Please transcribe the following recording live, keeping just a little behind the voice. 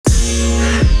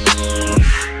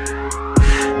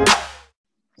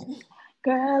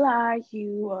Girl, are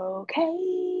you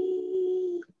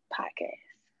okay? Podcast.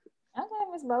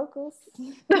 Okay, Miss Vocals.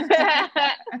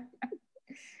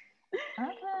 Hey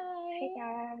Okay.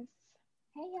 guys,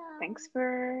 Hey thanks y'all.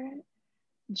 for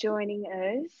joining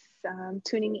us,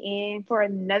 tuning in for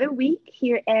another week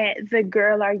here at the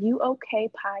Girl Are You Okay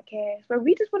podcast, where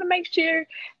we just want to make sure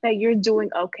that you're doing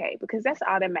okay because that's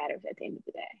all that matters at the end of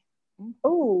the day.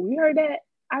 Oh, you heard that?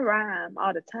 I rhyme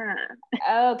all the time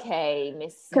Okay,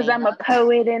 Miss because Ma'am. I'm a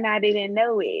poet and I didn't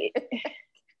know it.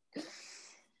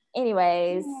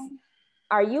 Anyways, Yeah.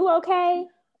 are you okay,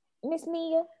 Miss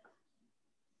Mia?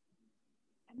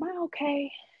 Am I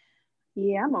okay?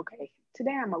 Yeah, I'm okay.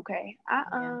 Today I'm okay. I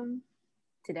Yeah.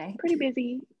 Today. pretty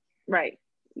busy. Right.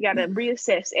 You gotta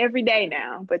reassess every day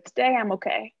now. But today I'm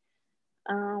okay.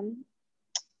 Um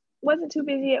wasn't too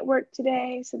busy at work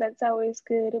today, so that's always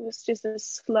good. It was just a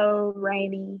slow,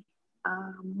 rainy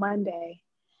Monday.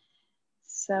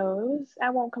 So it was I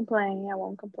won't complain. I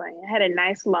won't complain. I had a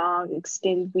nice long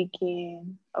extended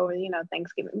weekend over,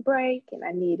 Thanksgiving break and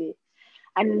I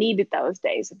needed those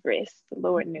days of rest. The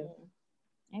Lord knew.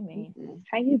 Amen.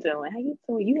 How you doing? How you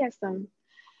doing?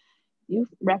 You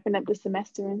wrapping up the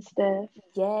semester and stuff.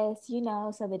 Yes,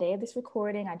 so the day of this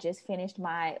recording, I just finished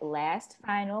my last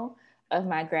final of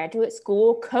my graduate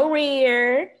school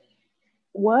career.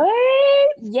 What? I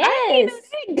Yes.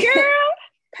 need that,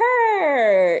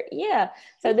 girl. Yeah.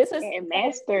 So this was And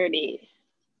mastered it.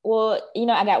 well,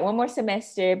 I got one more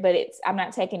semester, but I'm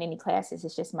not taking any classes.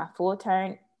 It's just my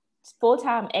full-time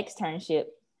externship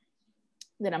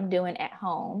that I'm doing at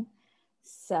home.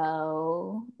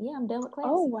 So yeah, I'm done with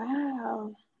Oh classes.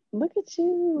 wow. Look at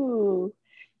you.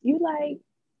 You like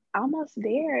almost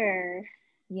there.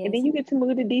 And Yes. then you get to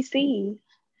move to DC.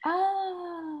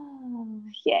 Oh.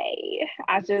 Yay.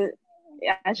 I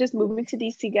just moving to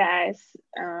DC, guys.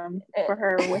 For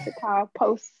her, what's it called?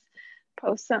 Post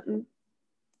something.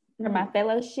 For my Mm-hmm.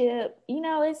 fellowship,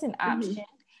 it's an Mm-hmm. option.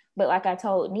 But like I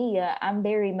told Nia, I'm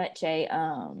very much a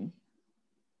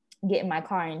get in my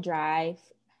car and drive.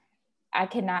 I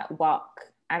cannot walk.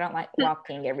 I don't like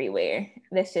walking everywhere.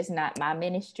 That's just not my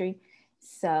ministry.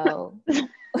 So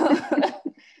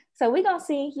so we're gonna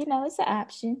see, it's an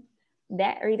option.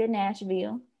 That or either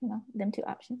Nashville, them two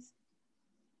options.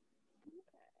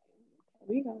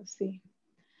 We're gonna see.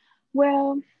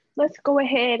 Well, let's go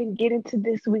ahead and get into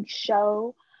this week's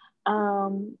show.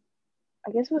 Um,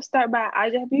 I guess we'll start by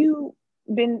Aja. Have you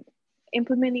been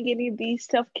implementing any of these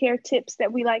self-care tips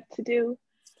that we like to do?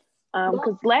 Well,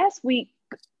 Because last week,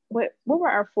 what were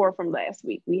our four from last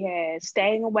week? We had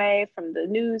staying away from the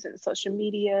news and social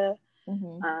media,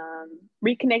 mm-hmm.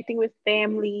 reconnecting with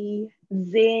family,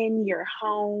 zen your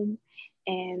home,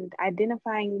 and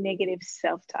identifying negative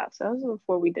self-talk. So those were the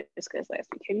four we discussed last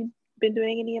week. Have you been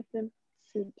doing any of them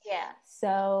since? Yeah.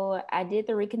 So I did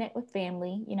the reconnect with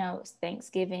family. It was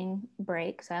Thanksgiving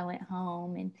break. So I went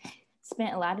home and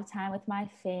spent a lot of time with my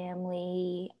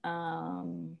family.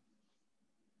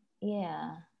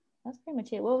 Yeah, that's pretty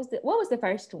much it. What was the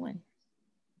first one?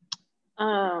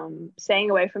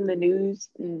 Staying away from the news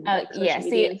and like Yeah,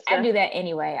 social media see, and I stuff. do that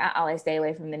anyway. I always stay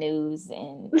away from the news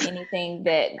and anything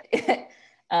that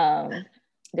um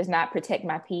does not protect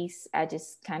my peace. I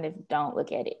just kind of don't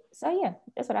look at it. So yeah,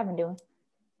 that's what I've been doing.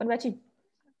 What about you?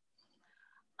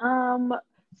 Um,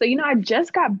 so I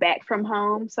just got back from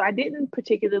home, so I didn't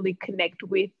particularly connect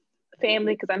with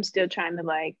family because I'm still trying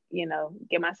to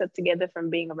get myself together from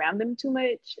being around them too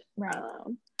much. Right.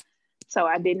 Um, so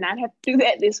I did not have to do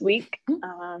that this week.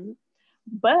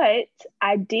 But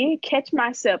I did catch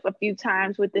myself a few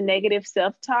times with the negative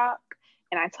self-talk.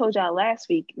 And I told y'all last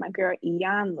week, my girl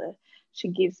Iyanla, she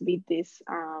gives me this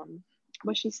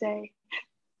what she say?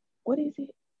 What is it?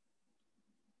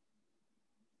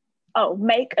 Oh,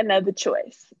 make another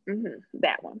choice.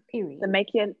 That one. Period. The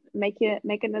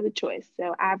make another choice.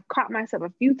 So I've caught myself a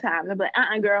few times. I'm like,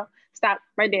 girl, stop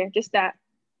right there. Just stop.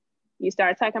 You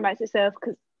start talking about yourself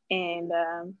and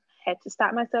had to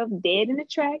stop myself dead in the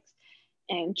tracks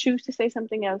and choose to say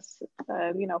something else,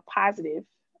 positive.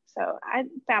 So I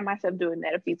found myself doing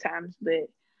that a few times, but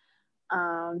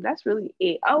that's really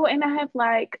it. Oh, and I have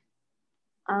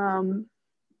um,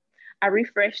 I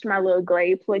refreshed my little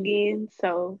Glade plugin,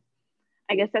 so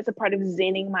I guess that's a part of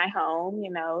zenning my home,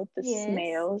 the Yes.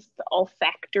 smells, the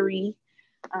olfactory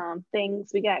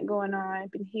things we got going on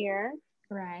up in here.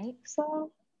 Right.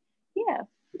 So, yeah,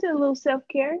 did a little self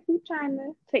care. We're trying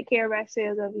to take care of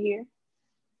ourselves over here.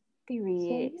 So,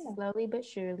 Period. yeah. Slowly but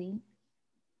surely.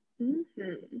 hmm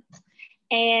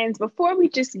And before we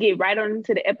just get right on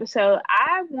into the episode,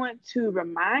 I want to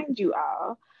remind you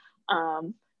all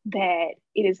that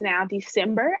it is now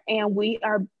December and we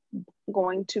are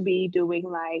going to be doing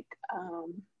like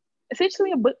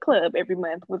essentially a book club every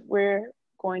month. We're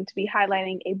going to be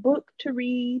highlighting a book to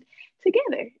read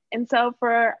together. And so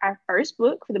for our first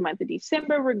book for the month of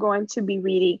December, we're going to be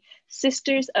reading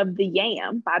Sisters of the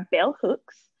Yam by Bell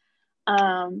Hooks.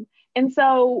 And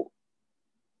so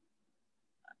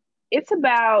it's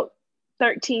about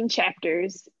 13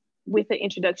 chapters with an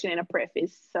introduction and a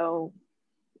preface. So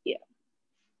yeah,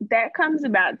 that comes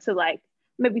about to like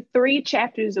maybe 3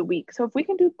 chapters a week. So if we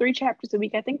can do 3 chapters a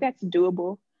week, I think that's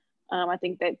doable. I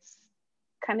think that's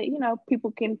kind of,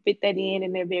 people can fit that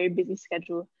in their very busy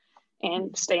schedule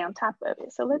and stay on top of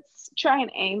it. So let's try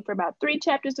and aim for about 3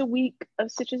 chapters a week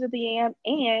of Sisters of the Yam.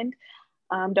 And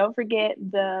don't forget,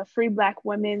 the Free Black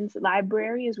Women's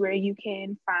Library is where you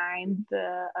can find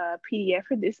the PDF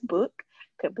for this book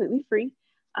completely free.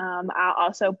 I'll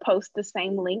also post the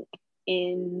same link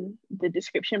in the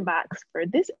description box for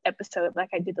this episode like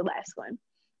I did the last one.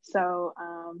 So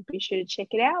be sure to check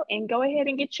it out and go ahead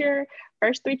and get your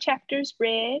first 3 chapters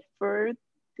read for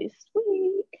this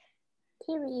week.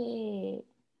 Period.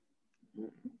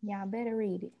 Y'all better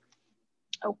read it.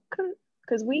 Okay.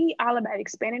 Because we all about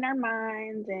expanding our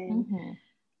minds, and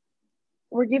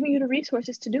we're giving you the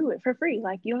resources to do it for free.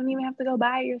 Like, you don't even have to go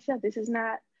buy it yourself. This is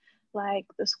not like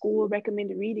the school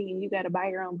recommended reading and you got to buy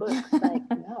your own books. Like,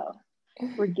 no.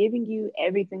 We're giving you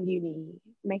everything you need,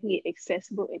 making it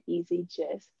accessible and easy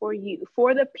just for you,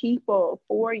 for the people,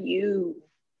 for you.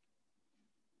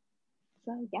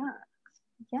 So, yeah.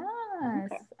 Yes.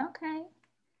 Okay.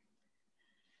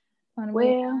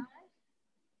 Well,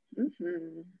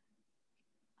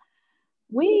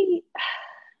 we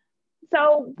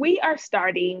are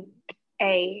starting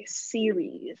a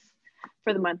series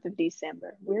for the month of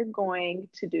December. We're going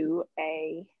to do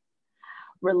a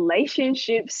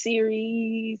relationship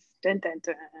series. Dun, dun,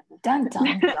 dun. Dun,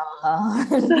 dun,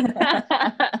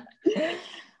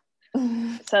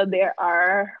 dun. So there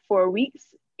are 4 weeks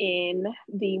in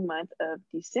the month of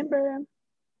December,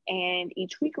 and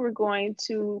each week we're going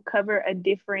to cover a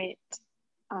different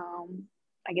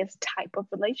type of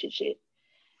relationship.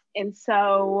 And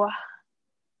so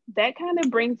that kind of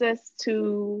brings us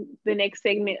to the next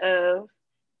segment of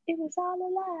It Was All a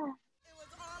Lie. It was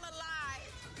all a lie.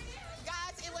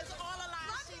 Guys, it was all a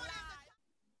lie. She lied.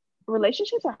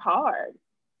 Relationships are hard.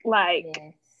 Like,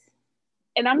 yes.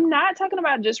 And I'm not talking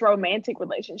about just romantic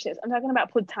relationships. I'm talking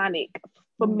about platonic,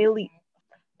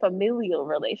 familial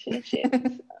relationships,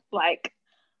 like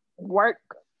work,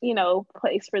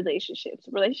 place relationships.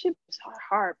 Relationships are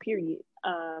hard, period.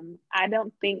 I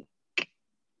don't think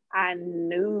I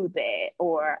knew that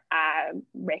or I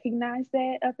recognized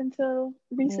that up until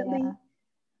recently. Yeah.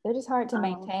 They're just hard to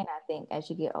maintain, I think, as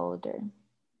you get older.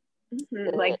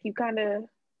 Like, you kind of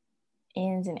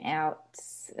ins and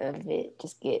outs of it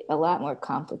just get a lot more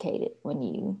complicated when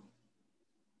you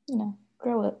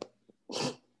grow up.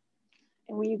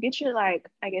 And when you get your,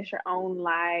 your own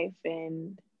life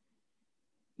and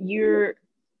you're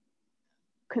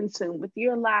consumed with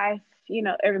your life,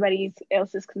 everybody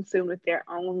else is consumed with their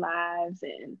own lives,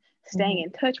 and staying in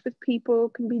touch with people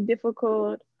can be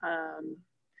difficult.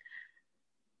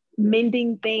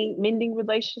 Mending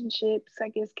relationships, I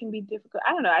guess, can be difficult.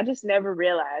 I don't know. I just never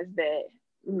realized that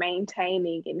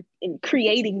maintaining and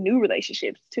creating new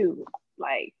relationships too,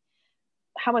 like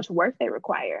how much work they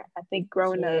require. I think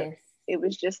growing up, it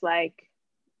was just like,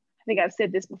 I think I've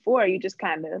said this before, you just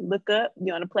kind of look up,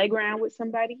 you're on a playground with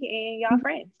somebody and y'all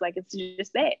friends. Like, it's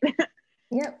just that.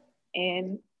 Yep.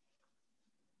 And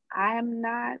I'm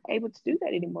not able to do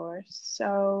that anymore.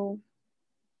 So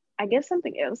I guess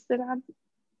something else that I'm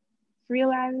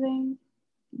realizing,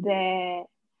 that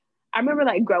I remember,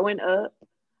 like, growing up,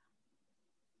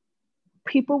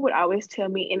 people would always tell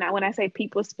me, and when I say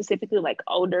people, specifically like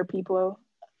older people,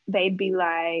 they'd be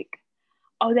like,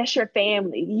 oh, that's your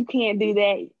family. You can't do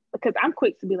that. Because I'm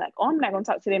quick to be like, oh, I'm not going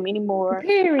to talk to them anymore.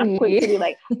 Period. I'm quick to be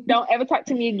like, don't ever talk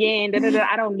to me again. Da, da, da,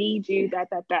 I don't need you. Da,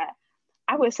 da, da.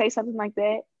 I would say something like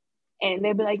that. And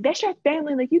they'd be like, that's your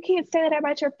family. Like, you can't say that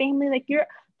about your family. Like,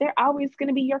 they're always going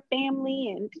to be your family.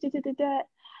 And da, da, da, da.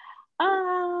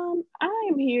 I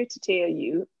am here to tell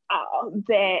you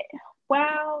that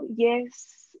while,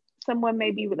 yes, someone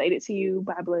may be related to you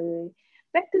by blood,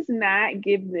 that does not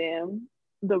give them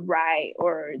the right,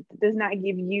 or does not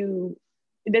give you,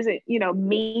 it doesn't,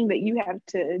 mean that you have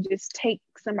to just take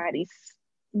somebody's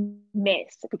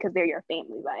mess because they're your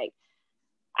family. Like,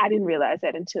 I didn't realize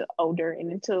that until older,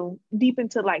 and until deep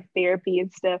into like therapy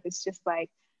and stuff. It's just like,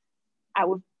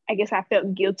 I guess I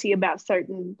felt guilty about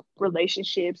certain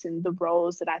relationships and the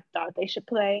roles that I thought they should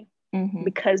play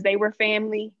because they were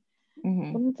family.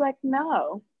 And it's like,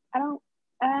 no, I don't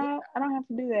have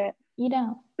to do that. You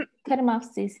don't. Cut them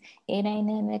off, sis. It ain't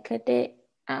nothing to cut that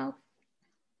off.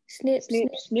 Snip, Snip,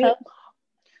 snip.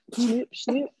 snip,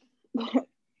 snip, snip.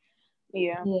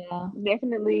 Yeah,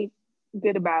 definitely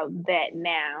good about that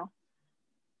now.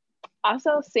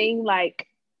 Also, seeing like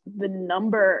the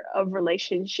number of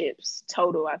relationships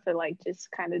total, I feel like just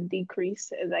kind of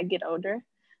decrease as I get older.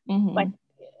 Like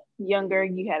younger,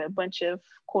 you had a bunch of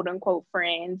quote unquote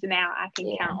friends. Now I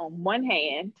can count on one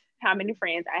hand how many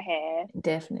friends I had.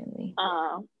 Definitely.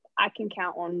 I can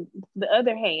count on the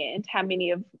other hand how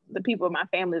many of the people in my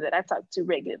family that I talk to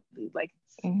regularly. Like,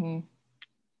 I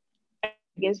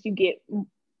guess you get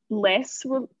less.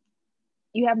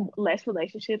 You have less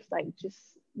relationships, like just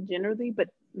generally, but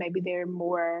maybe they're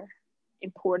more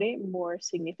important, more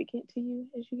significant to you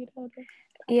as you get older.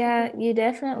 Yeah, you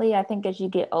definitely, I think as you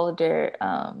get older,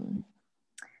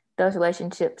 those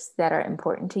relationships that are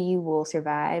important to you will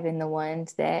survive, and the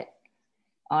ones that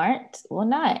aren't will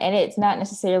not. And it's not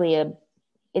necessarily it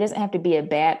doesn't have to be a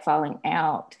bad falling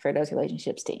out for those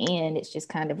relationships to end. It's just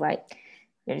kind of like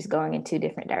they're just going in two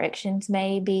different directions,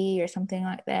 maybe, or something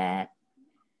like that.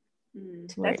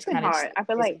 That's been hard. I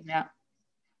feel like,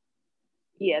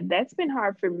 yeah, that's been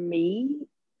hard for me,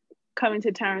 coming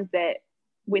to terms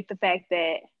with the fact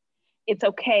that it's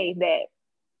okay that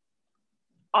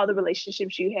all the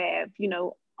relationships you have,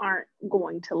 aren't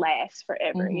going to last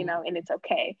forever, and it's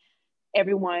okay.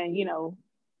 Everyone,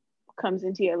 comes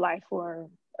into your life for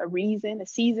a reason, a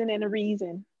season and a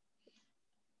reason.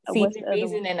 Season,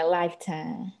 reason, and a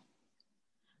lifetime.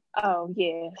 Oh,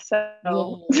 yeah.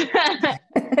 So. Yeah.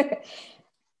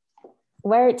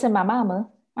 Word to my mama.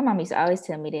 My mama used to always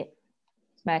tell me that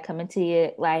by coming to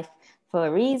your life for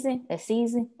a reason, a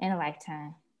season, and a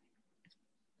lifetime.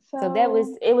 So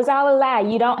it was all a lie.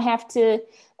 You don't have to,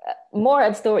 more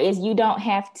of the story is you don't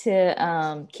have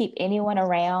to keep anyone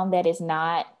around that is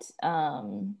not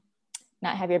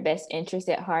have your best interest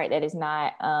at heart, that is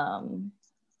not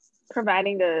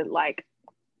providing the like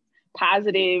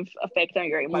positive effect on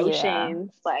your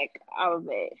emotions, like all of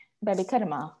it. Baby, cut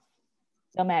them off.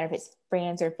 No matter if it's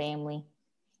friends or family,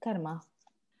 cut them off.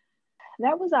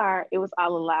 That was it was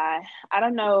all a lie. I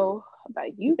don't know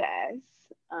about you guys.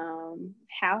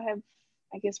 How have,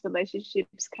 I guess,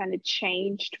 relationships kind of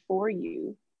changed for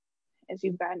you as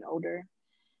you've gotten older?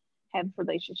 Have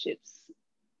relationships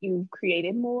you've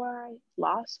created more,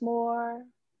 lost more?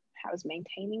 How's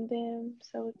maintaining them?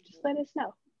 So just let us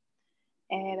know.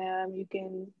 And you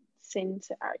can send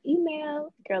to our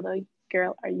email, girl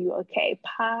are you okay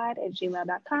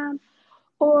pod@gmail.com,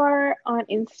 or on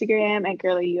Instagram at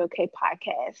Girl Are You Okay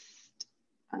Podcast.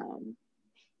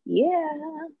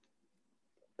 Yeah.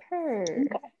 Okay.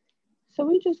 So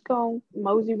we just go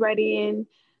mosey right in.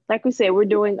 Like we said, we're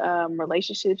doing a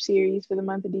relationship series for the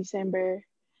month of December.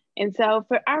 And so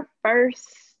for our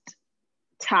first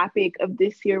topic of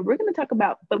this year, we're going to talk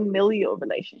about familial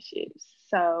relationships.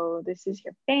 So this is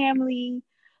your family,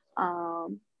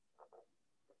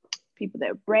 people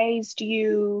that raised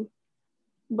you,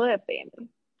 blood family.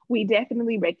 We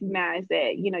definitely recognize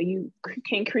that, you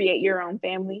can create your own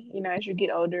family, as you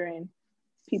get older and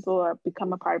people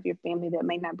become a part of your family that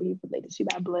may not be related to you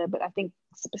by blood. But I think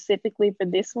specifically for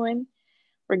this one,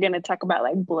 we're going to talk about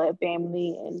like blood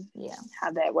family and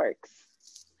how that works,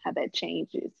 how that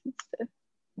changes and stuff.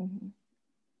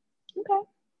 Okay.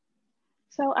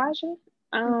 So Aja,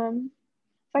 so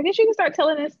I guess you can start tell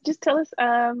us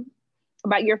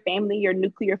about your family, your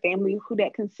nuclear family, who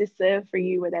that consists of for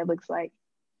you, what that looks like.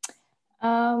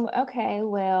 Okay,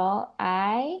 well,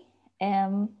 I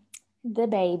am the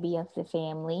baby of the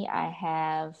family. I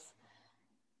have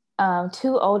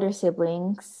two older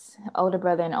siblings, older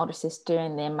brother and older sister,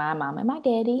 and then my mom and my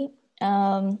daddy.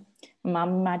 My mom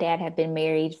and my dad have been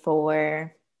married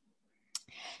for,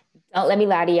 don't let me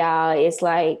lie to y'all, it's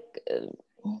like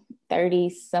 30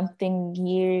 something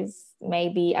years,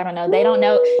 maybe. I don't know. They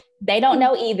don't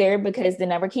know either because the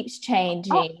number keeps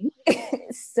changing.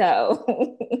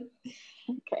 So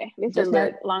okay, this is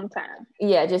a long time.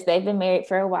 Yeah, just they've been married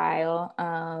for a while.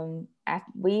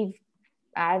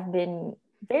 I've been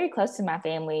very close to my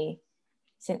family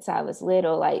since I was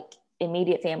little, like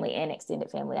immediate family and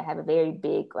extended family. I have a very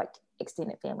big like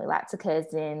extended family, lots of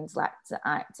cousins, lots of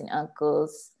aunts and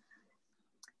uncles.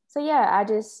 So yeah,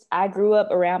 I grew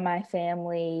up around my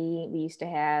family. We used to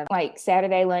have like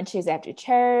Saturday lunches after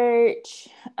church.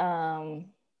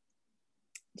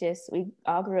 We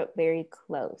all grew up very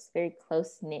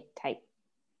close-knit type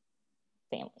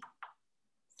family.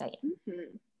 So yeah.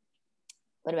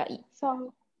 What about you?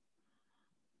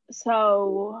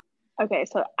 Okay,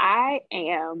 so I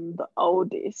am the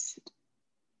oldest.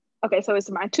 Okay, so it's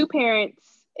my two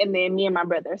parents and then me and my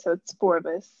brother. So it's four of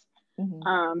us.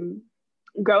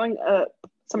 Growing up,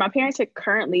 so my parents are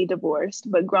currently divorced,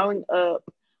 but growing up,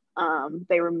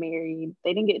 they were married.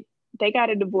 They got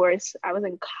a divorce. I was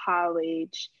in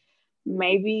college,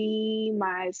 maybe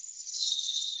my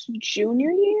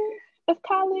junior year of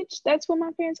college. That's when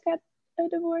my parents got a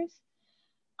divorce.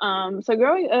 So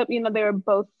growing up, they were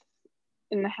both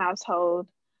in the household.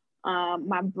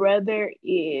 My brother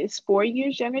is 4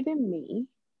 years younger than me.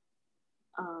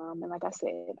 And like I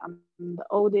said, I'm the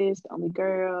oldest, only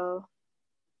girl,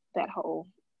 that whole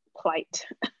plight.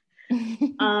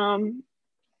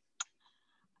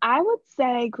 I would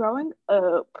say growing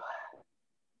up,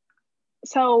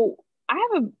 so I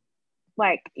have a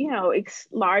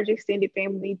large extended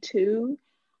family too.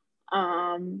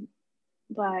 So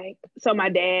my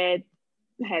dad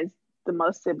has the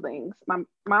most siblings. My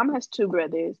mom has 2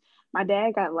 brothers. My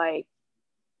dad got like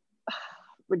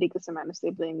ridiculous amount of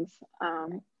siblings.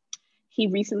 He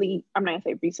recently, I'm not gonna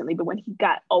say recently, but when he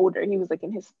got older, he was like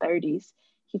in his 30s,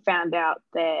 he found out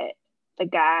that the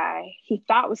guy he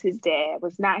thought was his dad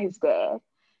was not his dad.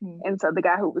 And so the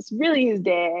guy who was really his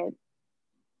dad,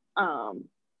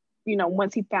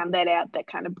 once he found that out, that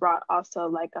kind of brought also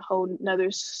like a whole nother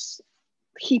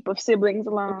heap of siblings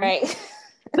along. Right.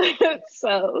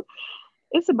 So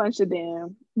it's a bunch of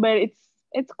them, but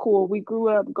it's cool. We grew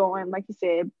up going, like you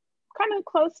said, kind of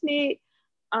close-knit.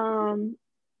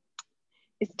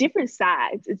 It's different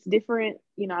sides. It's different,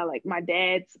 like my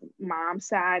dad's mom's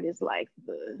side is like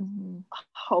the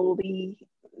holy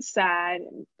side,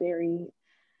 and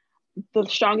the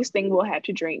strongest thing we'll have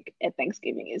to drink at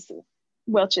Thanksgiving is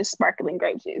Welch's sparkling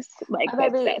grape juice. Like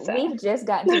that's we've just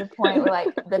gotten to the point where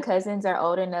like the cousins are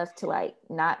old enough to like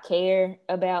not care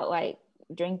about like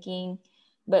drinking,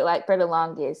 but like for the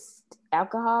longest,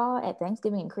 alcohol at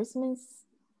Thanksgiving and Christmas,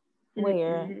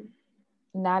 where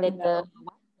not at the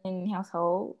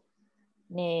household.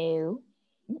 No.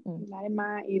 Not in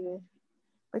mine either.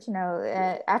 But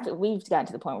after we've gotten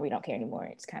to the point where we don't care anymore,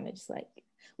 it's kind of just like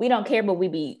we don't care, but we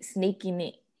be sneaking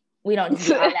it. We don't just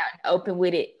be all out and open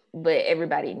with it, but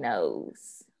everybody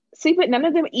knows. See, but none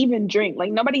of them even drink.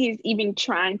 Like nobody is even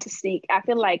trying to sneak. I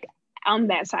feel like on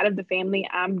that side of the family,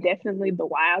 I'm definitely the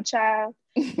wild child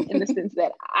in the sense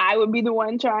that I would be the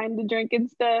one trying to drink and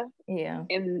stuff. Yeah.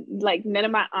 And like none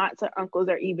of my aunts or uncles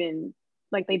are even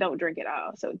like, they don't drink at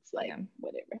all. So it's like,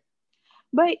 whatever.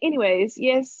 But anyways,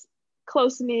 yes,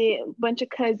 close-knit, bunch of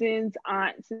cousins,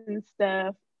 aunts and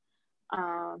stuff.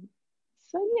 So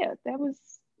yeah, that was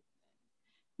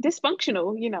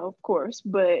dysfunctional, of course,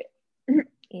 but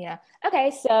yeah.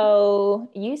 Okay, so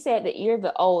you said that you're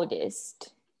the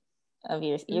oldest of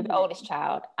yours. You're the oldest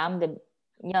child. I'm the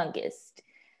youngest.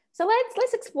 So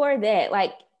let's explore that.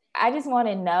 Like, I just want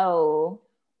to know,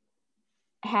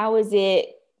 how is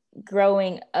it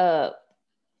growing up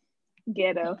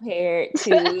ghetto compared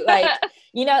to like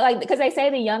because they say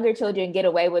the younger children get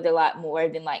away with a lot more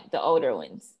than like the older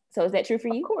ones. So is that true for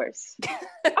you? Of course.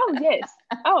 Oh yes.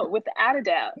 Oh, without a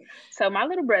doubt. So my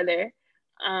little brother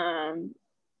has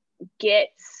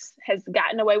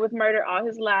gotten away with murder all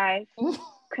his life,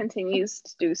 continues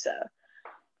to do so.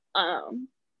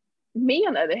 Me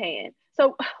on the other hand,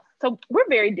 so we're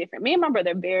very different. Me and my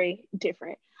brother are very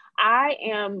different. I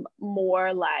am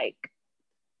more like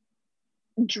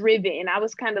driven. I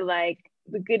was kind of like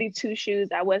the goody two shoes.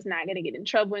 I was not going to get in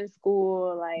trouble in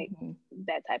school, like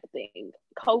that type of thing.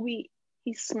 Kobe,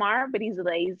 he's smart, but he's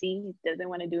lazy. He doesn't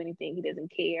want to do anything. He doesn't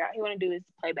care. All he want to do is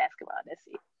play basketball. That's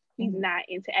it. He's not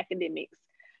into academics.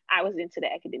 I was into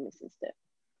the academics and stuff.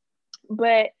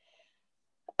 But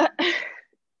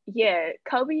yeah,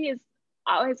 Kobe has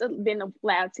always been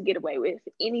allowed to get away with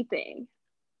anything.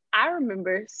 I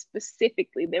remember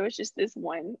specifically, there was just this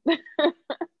one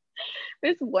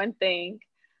thing.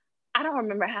 I don't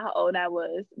remember how old I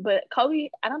was, but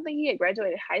Kobe, I don't think he had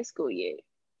graduated high school yet.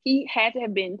 He had to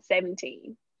have been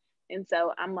 17. And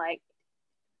so I'm like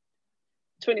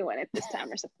 21 at this time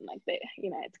or something like that. I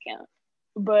had to count.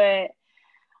 But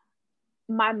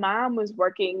my mom was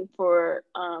working for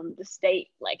the state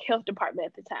health department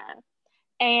at the time.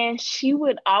 And she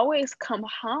would always come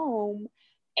home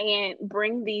and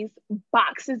bring these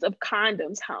boxes of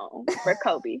condoms home for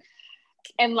Kobe.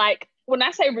 And when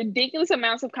I say ridiculous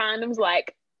amounts of condoms,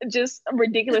 just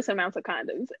ridiculous amounts of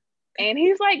condoms. And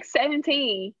he's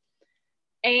 17.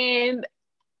 And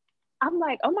I'm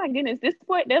like, oh my goodness, this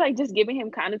point, they're just giving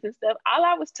him condoms and stuff. All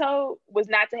I was told was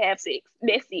not to have sex.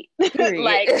 That's it.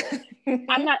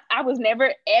 I was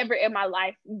never, ever in my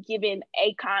life given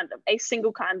a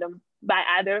single condom by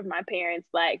either of my parents,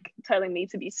 telling me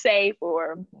to be safe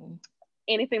or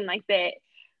anything like that.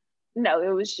 No,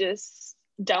 it was just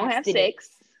don't have sex.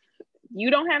 You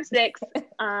don't have sex,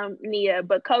 Nia,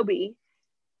 but Kobe,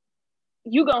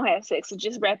 you gonna have sex. So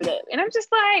just wrap it up. And I'm just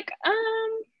like,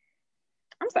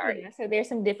 I'm sorry. Yeah, so there's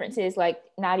some differences, like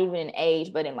not even in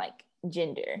age, but in like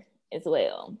gender as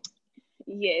well.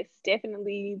 Yes,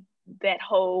 definitely that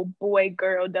whole boy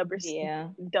girl Yeah.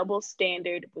 double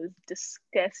standard was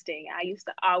disgusting. I used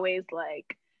to always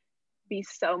like be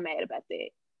so mad about that.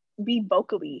 Be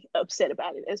vocally upset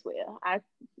about it as well. I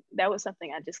That was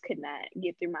something I just could not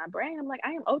get through my brain. I'm like,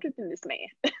 I am older than this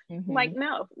man. I'm like, Mm-hmm.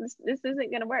 no, this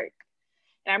isn't gonna work.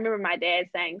 And I remember my dad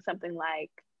saying something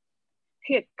like,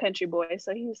 he a country boy,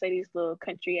 so he would say these little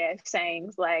country ass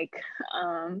sayings like,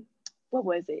 um, what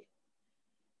was it?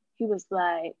 He was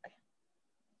like,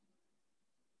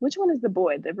 which one is the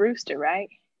boy? The rooster, right?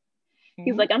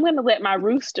 He's Mm-hmm. like, I'm gonna let my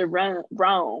rooster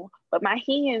roam, but I'm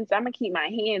gonna keep my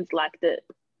hands locked up.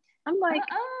 I'm like,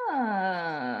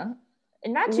 Uh-uh.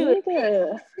 Not you.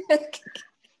 nigga.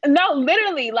 No,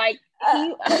 literally, like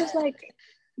I'm just like,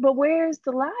 but where's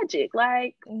the logic?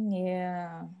 Like,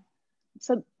 Yeah.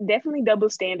 so definitely double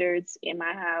standards in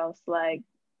my house. Like,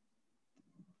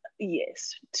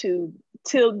 yes, to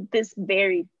till this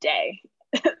very day,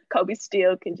 Kobe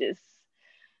still can just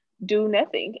do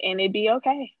nothing and it'd be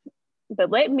okay. But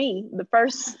let me,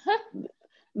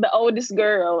 the oldest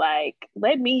girl, like,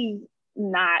 let me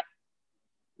not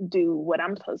do what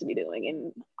I'm supposed to be doing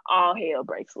and all hell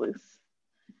breaks loose.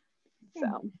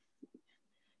 So,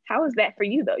 how was that for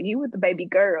you though? You were the baby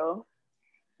girl.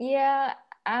 Yeah.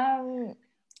 I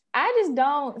just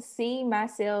don't see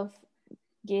myself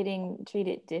getting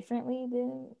treated differently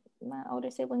than my older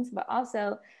siblings, but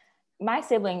also my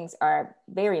siblings are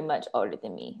very much older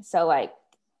than me. So like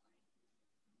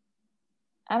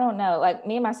I don't know, like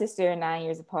me and my sister are 9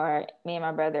 years apart, me and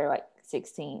my brother are like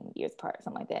 16 years apart,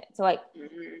 something like that. So like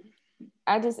Mm-hmm.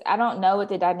 I don't know what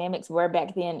the dynamics were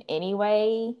back then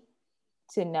anyway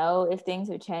to know if things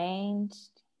have changed.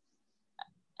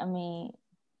 I mean,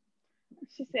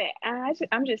 She said,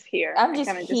 I'm just here. I'm I just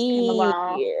kind of just came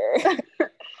along. here. I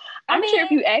I'm sure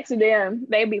if mean, you asked them,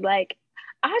 they'd be like,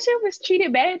 Aja was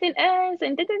treated better than us,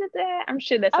 and da da da da. I'm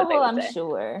sure that's oh what they well, would I'm say,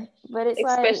 sure, but it's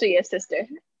like, especially your sister.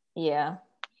 yeah,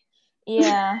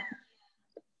 yeah.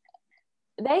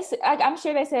 I'm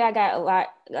sure they say I got a lot,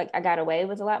 like I got away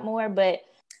with a lot more, but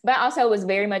I also was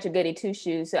very much a goody two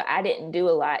shoes, so I didn't do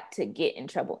a lot to get in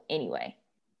trouble anyway.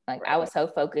 Like I Right. was so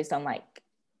focused on like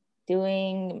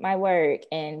doing my work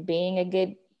and being a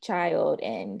good child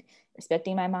and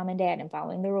respecting my mom and dad and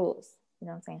following the rules. You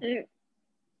know what I'm saying? Mm,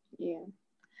 yeah,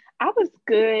 I was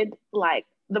good. Like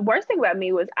the worst thing about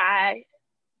me was I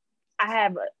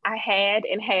had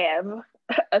and have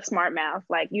a smart mouth.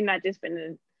 Like you're not just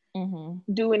gonna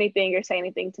Mm-hmm. do anything or say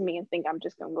anything to me and think I'm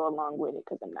just gonna go along with it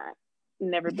because I'm not.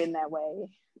 Never been that way.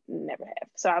 Never have.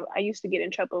 So I used to get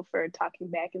in trouble for talking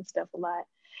back and stuff a lot.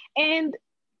 And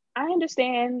I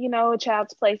understand, a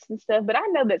child's place and stuff, but I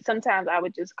know that sometimes I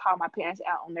would just call my parents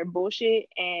out on their bullshit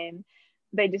and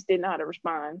they just didn't know how to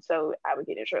respond. So I would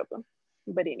get in trouble.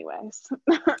 But anyways,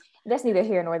 That's neither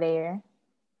here nor there.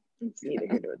 it's neither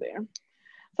here nor there.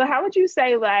 So how would you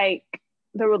say like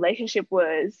the relationship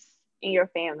was in your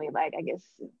family? Like I guess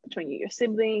between your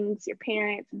siblings, your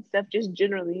parents and stuff, just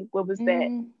generally, what was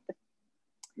Mm,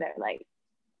 that like?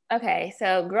 okay,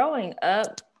 so growing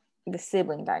up, the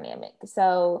sibling dynamic.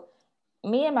 So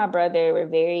me and my brother were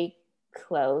very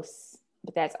close,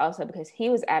 but that's also because he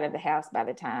was out of the house by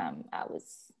the time I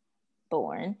was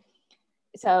born.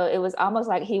 So it was almost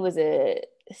like he was a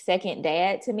second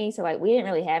dad to me. So like we didn't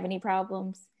really have any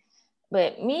problems.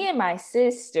 But me and my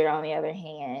sister, on the other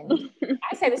hand,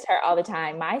 I say this to her all the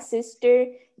time. My sister,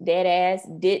 dead ass,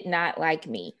 did not like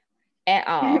me at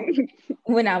all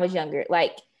when I was younger.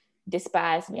 Like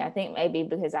despised me. I think maybe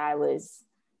because I was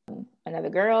another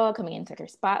girl coming into her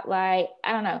spotlight.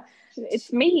 I don't know.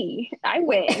 It's me. I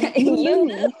win. You You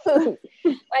lose. knew.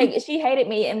 Like she hated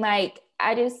me, and like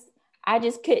I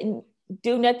just couldn't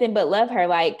do nothing but love her.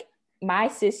 Like my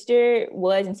sister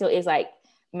was and still is like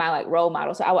my like role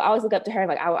model. So I would always look up to her.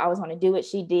 Like I always want to do what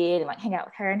she did and like hang out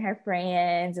with her and her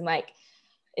friends. And like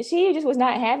she just was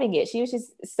not having it. She was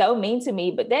just so mean to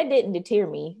me. But that didn't deter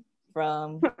me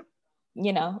from,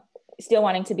 you know, still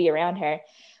wanting to be around her.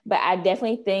 But I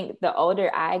definitely think the older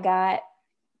I got,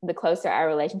 the closer our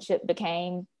relationship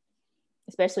became,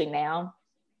 especially now.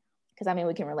 Because I mean,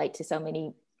 we can relate to so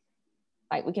many,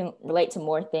 like we can relate to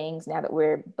more things now that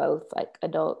we're both like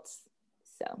adults.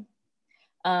 So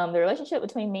the relationship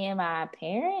between me and my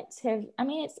parents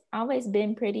it's always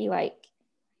been pretty like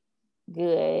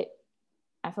good.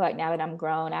 I feel like now that I'm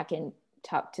grown, I can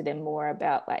talk to them more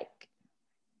about like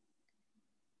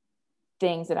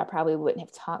things that I probably wouldn't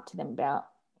have talked to them about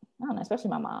I don't know, especially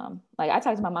my mom. Like I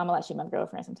talk to my mom like she's my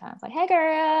girlfriend sometimes. Like, hey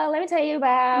girl, let me tell you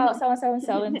about so and so and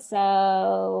so and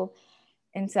so.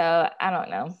 And so I don't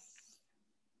know.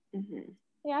 Mm-hmm.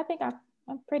 Yeah, I think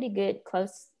I'm pretty good,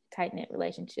 close, tight-knit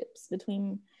relationships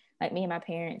between like me and my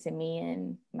parents and me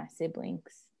and my siblings.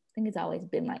 I think it's always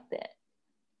been like that.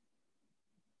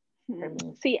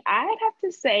 See, I'd have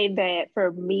to say that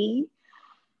for me,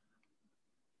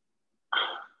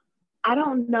 I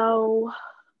don't know.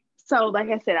 So, like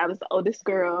I said, I was the oldest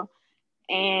girl,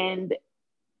 and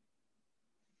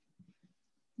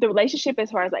the relationship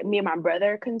as far as like me and my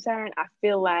brother are concerned, I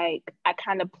feel like I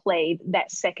kind of played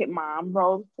that second mom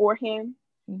role for him.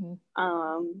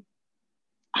 Mm-hmm.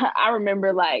 I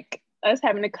remember like us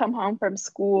having to come home from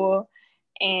school,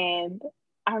 and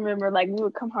I remember like we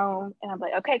would come home and I'm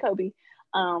like, okay, Kobe,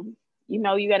 you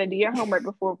know, you got to do your homework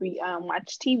before we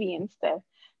watch TV and stuff.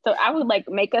 So I would like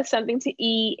make us something to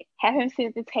eat, have him sit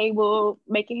at the table,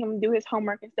 making him do his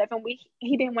homework and stuff. And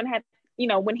he didn't want to have, you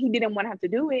know, when he didn't want to have to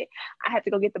do it, I had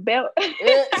to go get the belt.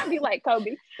 I'd be like,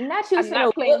 Kobe, I'm not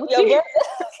playing with you.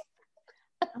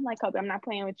 I'm like, Kobe, I'm not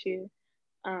playing with you.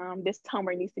 This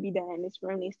homework needs to be done. This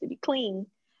room needs to be clean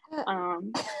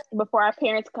before our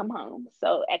parents come home.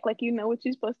 So act like you know what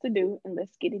you're supposed to do and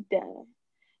let's get it done.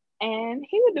 And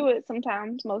he would do it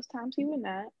sometimes. Most times he would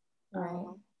not. Right.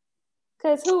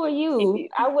 Because who are you?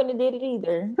 I wouldn't have did it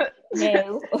either.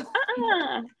 No.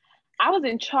 I was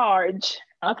in charge.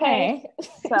 Okay.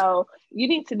 So you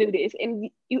need to do this.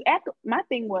 And you act, my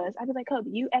thing was, I'd be like,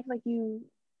 Kobe, you act like you,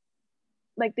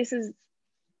 like this is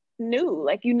new.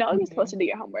 Like, you know, you're supposed to do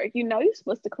your homework. You know, you're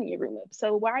supposed to clean your room up.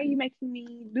 So why are you making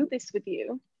me do this with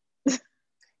you? Because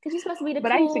you're supposed to be the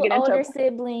cool older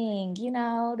sibling, you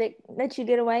know, that let you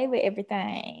get away with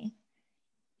everything.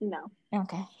 No.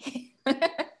 Okay.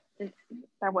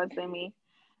 That wasn't me.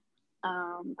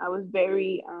 I was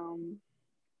very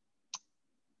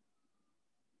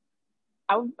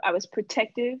I was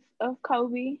protective of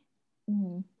Kobe.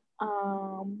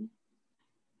 Mm-hmm.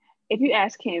 If you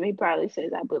ask him, he probably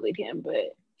says I bullied him,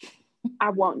 but I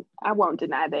won't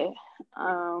deny that.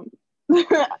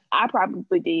 I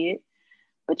probably did,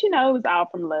 but you know, it was all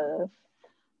from love.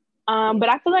 But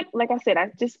I feel like I said,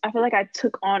 I feel like I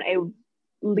took on a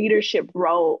leadership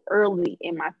role early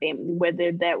in my family,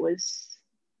 whether that was,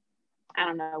 I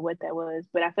don't know what that was,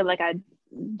 but I feel like I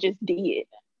just did.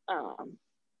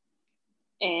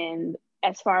 And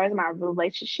as far as my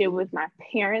relationship with my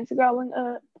parents growing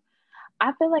up,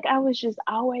 I feel like I was just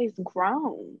always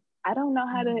grown. I don't know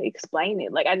how to explain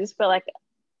it. Like, I just feel like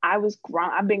I was grown.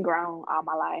 I've been grown all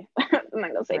my life. I'm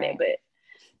not gonna say that, but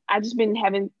I just been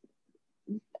having,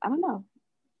 I don't know.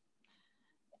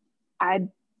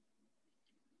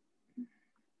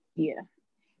 Yeah.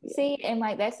 See, and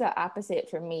like that's the opposite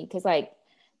for me, because like,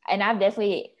 and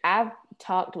I've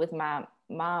talked with my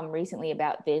mom recently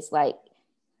about this. Like,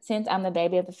 since I'm the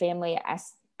baby of the family, I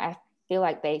feel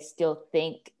like they still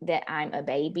think that I'm a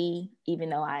baby, even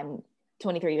though I'm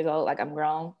 23 years old. Like, I'm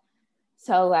grown.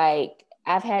 So like,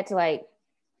 I've had to like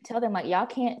tell them like, y'all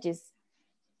can't just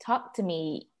talk to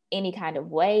me any kind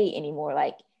of way anymore.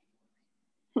 Like,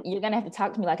 you're gonna have to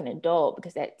talk to me like an adult,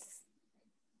 because that's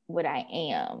what I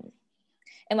am.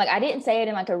 And like, I didn't say it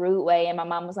in like a rude way. And my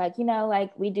mom was like, you know,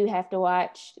 like, we do have to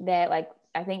watch that. Like,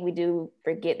 I think we do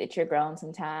forget that you're grown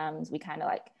sometimes. We kind of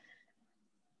like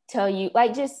tell you,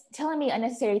 like, just telling me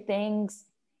unnecessary things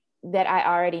that I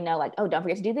already know. Like, oh, don't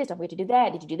forget to do this. Don't forget to do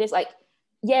that. Did you do this? Like,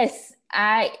 yes,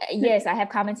 I have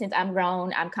common sense. I'm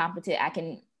grown. I'm competent. I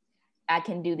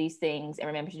can do these things and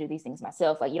remember to do these things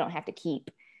myself. Like, you don't have to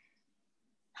keep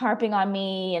harping on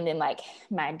me. And then like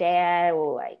my dad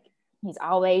will like, he's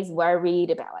always worried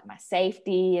about like my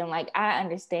safety, and like I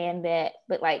understand that,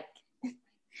 but like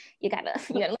you gotta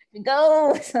let me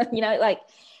go. You know, like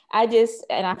I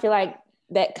feel like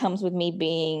that comes with me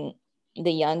being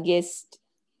the youngest.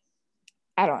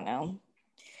 I don't know.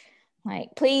 Like,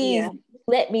 please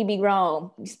let me be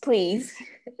grown, please.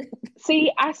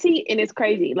 See, and it's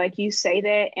crazy. Like, you say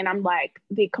that, and I'm like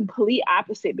the complete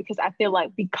opposite, because I feel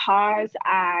like because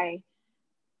I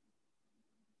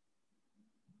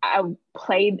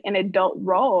played an adult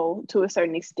role to a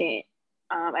certain extent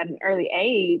at an early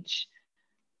age,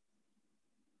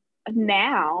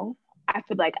 now I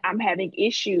feel like I'm having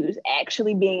issues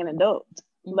actually being an adult.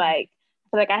 Mm-hmm. Like, I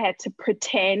feel like I had to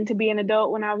pretend to be an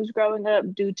adult when I was growing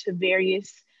up due to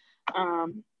various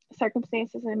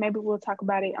circumstances, and maybe we'll talk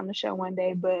about it on the show one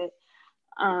day. But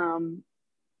I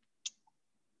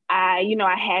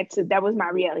had to, that was my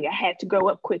reality. I had to grow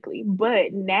up quickly.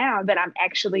 But now that I'm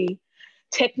actually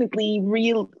technically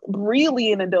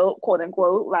really an adult, quote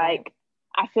unquote, like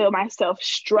I feel myself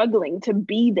struggling to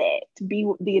be that, to be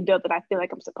the adult that I feel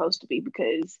like I'm supposed to be,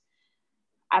 because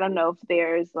I don't know if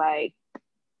there's like,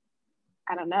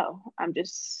 I don't know. I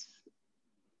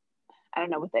don't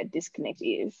know what that disconnect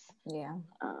is. Yeah.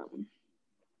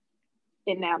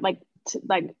 And now, like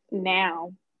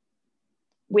now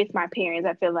with my parents,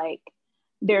 I feel like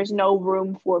there's no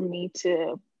room for me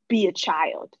to be a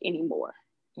child anymore,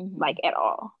 like at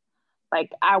all.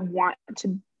 Like I want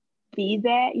to be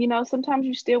that, you know, sometimes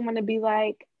you still want to be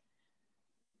like,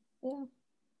 yeah,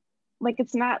 like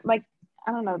it's not like,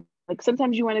 I don't know, like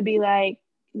sometimes you want to be like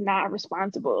not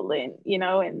responsible and, you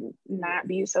know, and not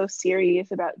be so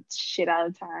serious about shit all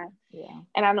the time. Yeah.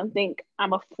 And I don't think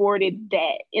I'm afforded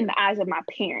that in the eyes of my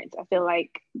parents. I feel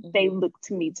like they look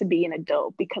to me to be an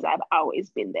adult because I've always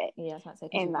been that. Yeah, I was about to say,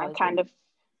 and I kind of,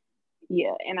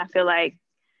 yeah. And I feel like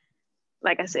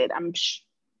I said, I'm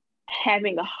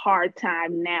having a hard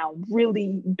time now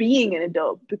really being an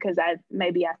adult, because I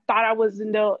thought I was an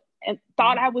adult and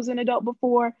thought I was an adult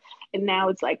before, and now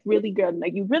it's like, really, good,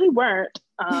 like you really weren't,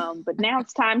 but now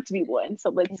it's time to be one, so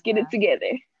let's get it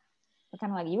together.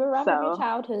 Kind of like, you were rough in your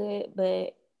childhood,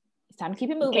 but it's time to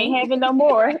keep it moving. Can't have it no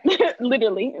more.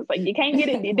 Literally, it's like you can't get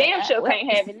it. You damn sure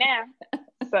can't have it now.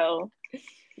 So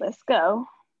let's go.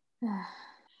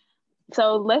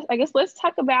 So let's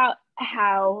talk about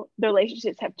how the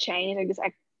relationships have changed. I guess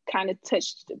I kind of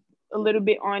touched a little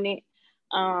bit on it.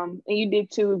 And you did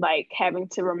too, like having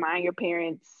to remind your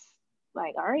parents,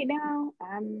 like, all right, now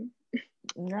I'm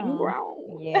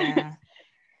grown. Yeah.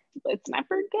 Let's not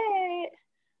forget.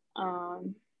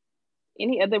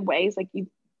 Any other ways like you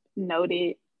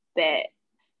noted that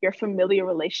your familiar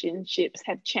relationships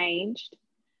have changed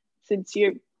since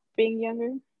you're being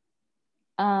younger?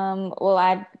 Well,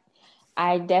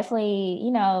 I definitely,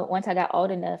 you know, once I got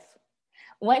old enough,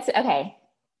 okay,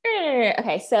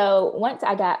 so once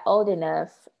I got old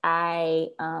enough, I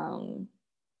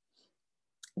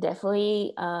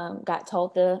definitely got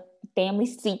told the family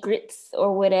secrets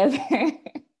or whatever.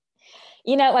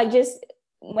 You know, like just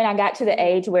when I got to the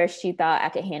age where she thought I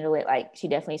could handle it, like she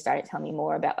definitely started telling me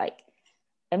more about like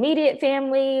immediate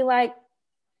family, like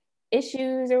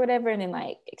issues or whatever, and then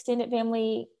like extended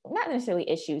family, not necessarily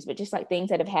issues, but just like things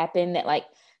that have happened that like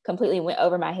completely went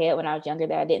over my head when I was younger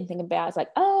that I didn't think about. It's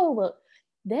like, oh, well,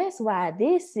 that's why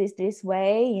this is this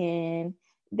way, and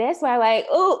that's why, like,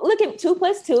 oh, look at 2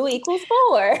 + 2 =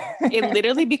 4. It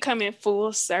literally becoming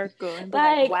full circle and be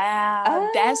like, wow,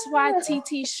 that's why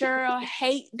TT Cheryl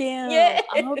hate them. Yeah.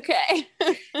 Okay.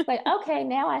 Like, okay,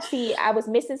 now I see I was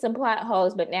missing some plot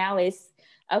holes, but now it's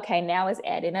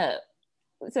adding up.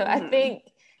 So I think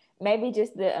maybe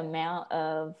just the amount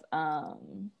of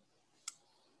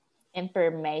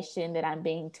information that I'm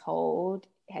being told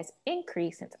has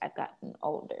increased since I've gotten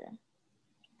older.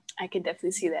 I can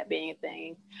definitely see that being a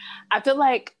thing. I feel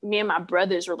like me and my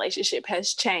brother's relationship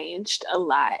has changed a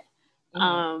lot.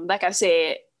 Like I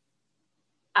said,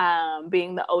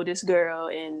 being the oldest girl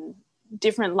in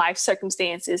different life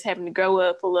circumstances, having to grow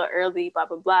up a little early, blah,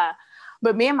 blah, blah.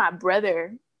 But me and my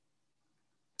brother,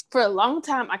 for a long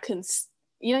time, I couldn't,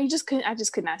 you know, I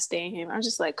just could not stand him. I was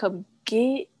just like, come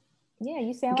you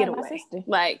sound like away. My sister.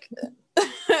 Like,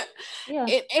 yeah.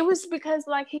 It was because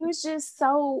like he was just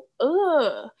so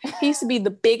he used to be the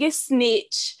biggest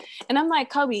snitch, and I'm like,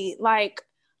 Kobe, like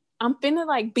I'm finna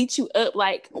like beat you up,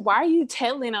 like why are you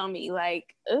telling on me,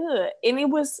 like and it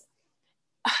was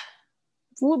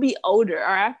we'll be older, or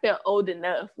I felt old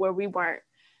enough where we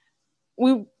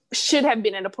should have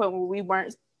been at a point where we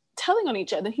weren't telling on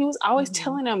each other. He was always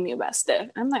telling on me about stuff.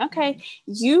 And I'm like, okay,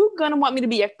 you gonna want me to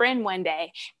be your friend one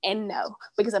day, and no,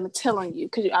 because I'm gonna tell on you,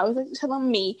 because you always like to tell on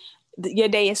me. Your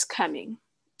day is coming.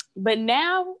 But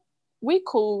now we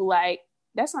cool, like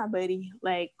that's my buddy,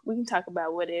 like we can talk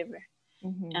about whatever.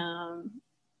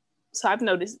 So I've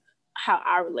noticed how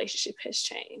our relationship has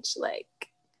changed, like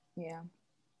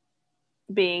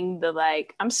being the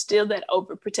like, I'm still that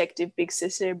overprotective big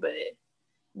sister, but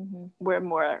we're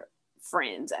more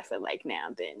friends, I feel like,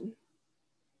 now than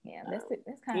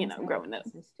that's kind of growing up.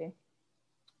 Sister.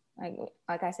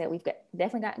 Like I said, we've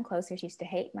definitely gotten closer. She used to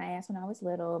hate my ass when I was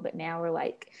little, but now we're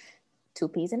like 2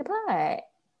 peas in a pod.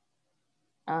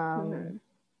 And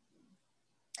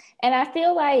I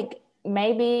feel like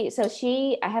maybe,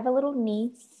 I have a little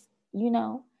niece, you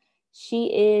know, she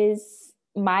is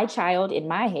my child in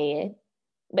my head.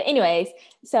 But anyways,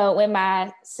 so when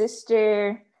my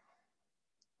sister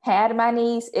had my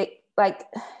niece, it like,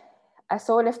 I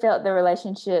sort of felt the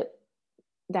relationship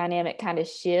dynamic kind of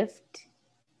shift.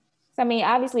 So, I mean,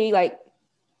 obviously, like,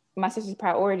 my sister's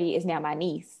priority is now my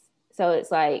niece. So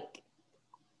it's like,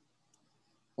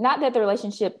 not that the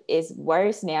relationship is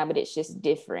worse now, but it's just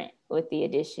different with the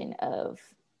addition of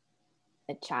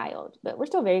a child. But we're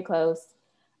still very close.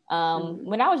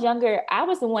 When I was younger, I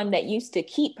was the one that used to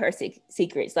keep her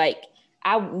secrets. Like,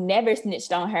 I never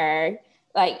snitched on her.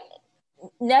 Like,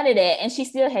 none of that. And she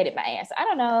still hated my ass. I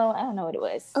don't know what it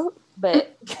was. Oh.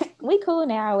 But we cool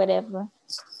now or whatever.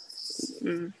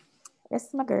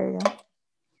 That's my girl.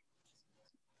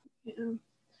 Yeah.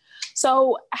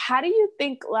 So how do you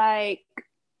think, like,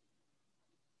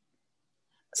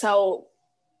 so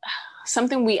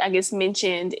something we, I guess,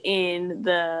 mentioned in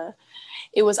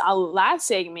it was our last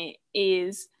segment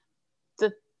is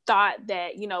the thought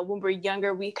that, you know, when we're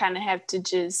younger, we kind of have to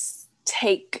just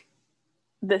take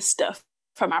the stuff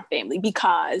from our family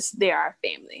because they're our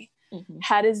family. Mm-hmm.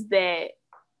 How does that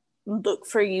look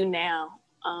for you now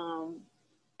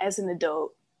as an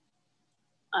adult?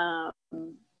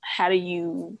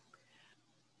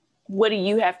 What do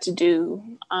you have to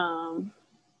do?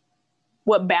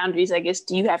 What boundaries, I guess,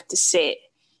 do you have to set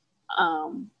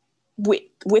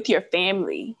with your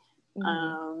family?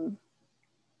 Mm-hmm.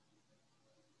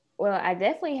 Well, I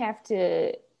definitely have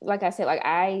to, like I said, like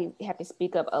I have to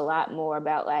speak up a lot more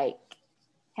about like,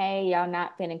 hey, y'all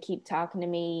not finna keep talking to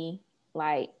me.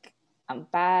 Like, I'm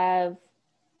 5.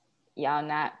 Y'all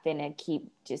not finna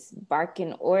keep just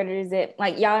barking orders at,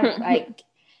 like, y'all,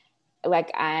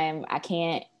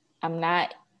 I'm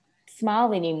not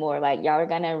small anymore. Like, y'all are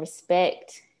gonna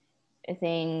respect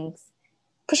things.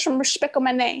 Put some respect on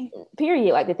my name.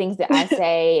 Period. Like, the things that I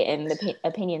say and the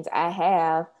opinions I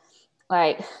have.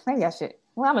 Like, maybe I should.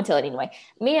 Well, I'm gonna tell it anyway.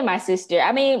 Me and my sister.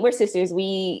 I mean, we're sisters.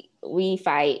 We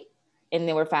fight, and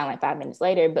then we're fine like 5 minutes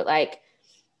later. But like,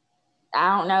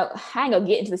 I don't know. I ain't gonna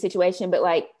get into the situation. But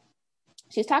like,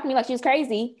 she's talking to me like she's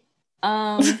crazy.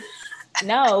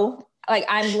 No, like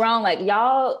I'm grown. Like,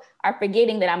 y'all are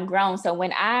forgetting that I'm grown. So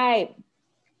when I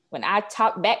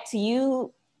talk back to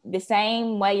you the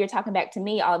same way you're talking back to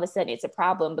me, all of a sudden it's a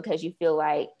problem because you feel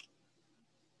like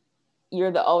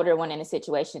you're the older one in a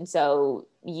situation. So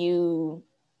you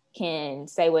can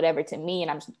say whatever to me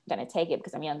and I'm just going to take it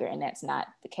because I'm younger, and that's not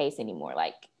the case anymore.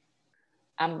 Like,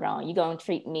 I'm grown. You're going to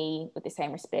treat me with the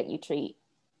same respect you treat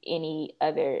any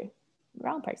other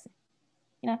grown person,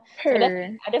 you know? So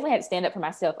I definitely had to stand up for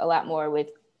myself a lot more with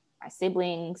my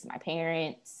siblings, my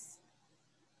parents.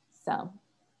 So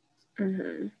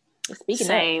speaking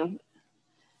Same.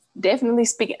 Definitely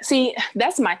speaking. See,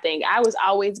 that's my thing. I was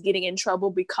always getting in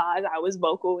trouble because I was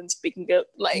vocal and speaking up.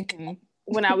 Like,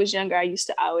 when I was younger, I used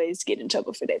to always get in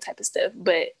trouble for that type of stuff.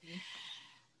 But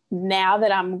now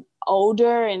that I'm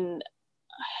older and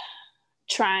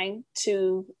trying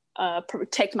to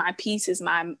protect my peace is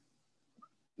my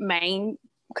main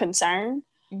concern,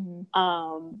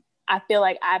 I feel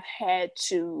like I've had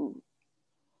to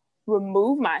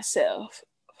remove myself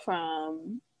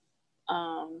from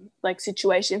like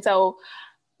situations. So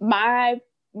my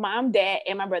mom, dad,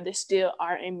 and my brother still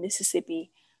are in Mississippi,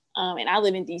 and I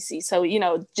live in DC. So, you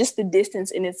know, just the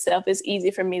distance in itself is easy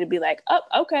for me to be like, oh,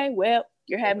 okay, well,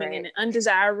 you're having an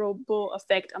undesirable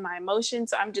effect on my emotions,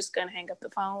 so I'm just gonna hang up the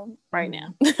phone right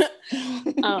now.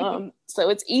 So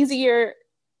it's easier,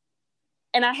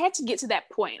 and I had to get to that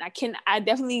point. I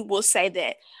definitely will say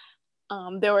that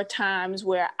there were times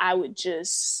where I would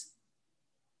just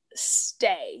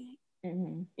stay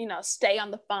stay on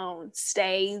the phone,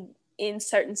 stay in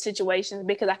certain situations,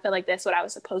 because I feel like that's what I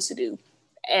was supposed to do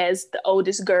as the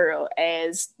oldest girl,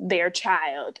 as their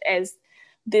child, as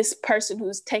this person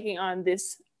who's taking on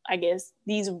this, I guess,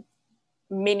 these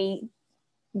many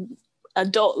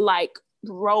adult-like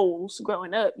roles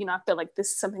growing up. You know, I feel like this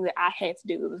is something that I had to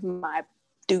do. It was my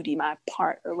duty, my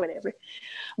part, or whatever.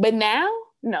 But now,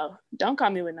 no, don't call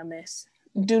me with no mess.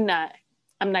 Do not.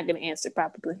 I'm not going to answer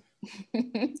probably.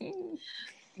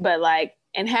 But like,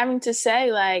 and having to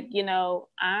say, like, you know,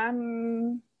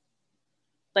 I'm,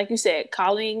 like you said,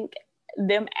 calling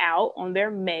them out on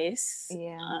their mess.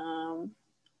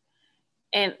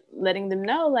 And letting them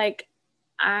know, like,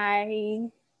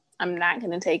 I'm not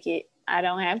going to take it. I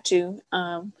don't have to.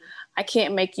 I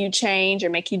can't make you change or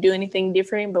make you do anything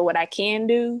different, but what I can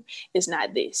do is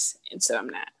not this. And so I'm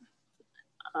not.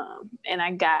 And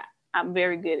I'm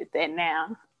very good at that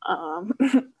now. I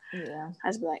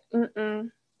was like,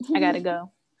 I gotta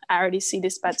go. I already see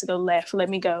this about to go left. Let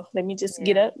me go. Let me just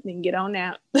get up and get on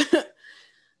out.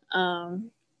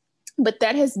 But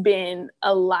that has been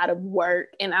a lot of work.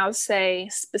 And I would say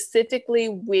specifically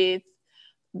with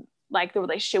like the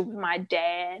relationship with my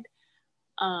dad.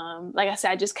 Like I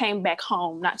said, I just came back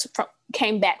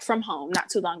from home not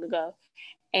too long ago,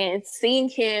 and seeing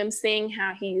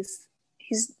how he's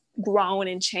grown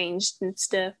and changed and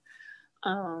stuff.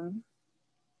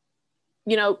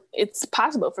 it's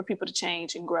possible for people to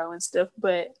change and grow and stuff.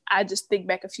 But I just think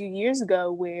back a few years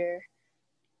ago where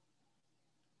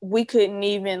we couldn't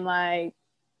even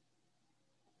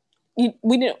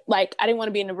we didn't I didn't want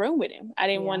to be in the room with him. I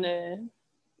didn't want to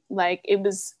it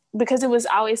was because it was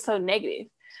always so negative.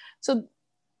 So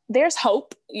there's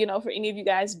hope, for any of you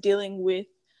guys dealing with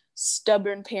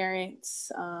stubborn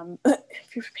parents.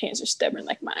 If your parents are stubborn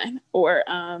like mine, or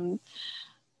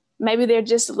maybe they're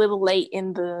just a little late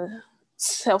in the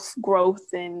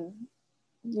self-growth and,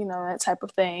 that type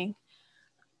of thing.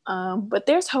 But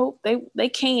there's hope. They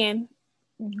can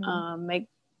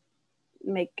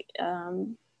make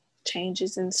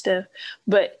changes and stuff,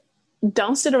 but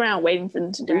don't sit around waiting for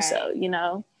them to do so,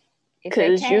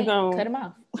 because you're going to cut them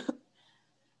off.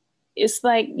 It's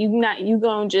like you're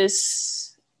going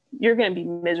to be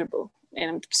miserable. And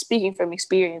I'm speaking from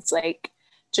experience,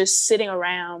 just sitting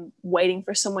around waiting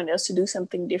for someone else to do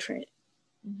something different.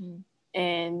 Mm-hmm.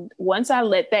 And once I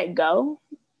let that go,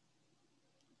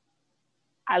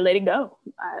 I let it go.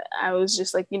 I was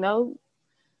just like,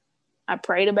 I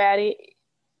prayed about it.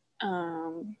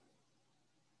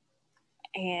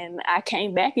 And I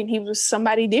came back and he was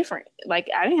somebody different. I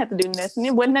didn't have to do nothing.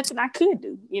 It wasn't nothing I could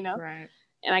do, Right.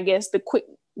 And I guess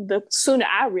the sooner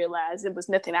I realized it was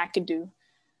nothing I could do,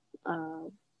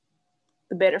 the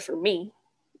better for me,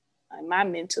 my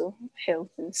mental health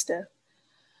and stuff.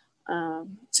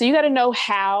 So you got to know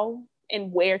how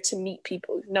and where to meet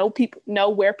people. Know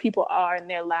where people are in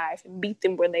their life and meet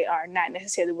them where they are, not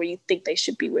necessarily where you think they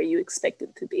should be, where you expect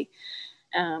them to be.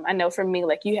 I know for me,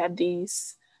 you have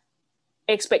these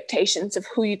expectations of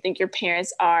who you think your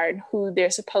parents are and who they're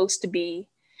supposed to be,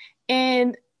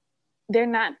 and they're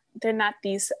not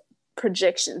these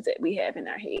projections that we have in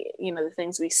our head, the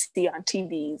things we see on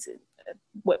TVs and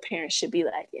what parents should be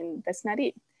like, and that's not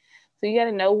it. So you got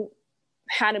to know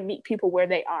how to meet people where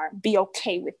they are, be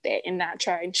okay with that, and not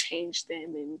try and change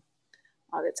them and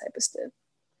all that type of stuff.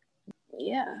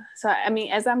 Yeah. So I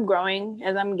mean, as I'm growing,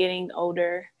 as I'm getting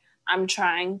older, I'm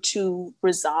trying to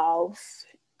resolve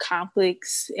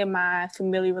conflicts in my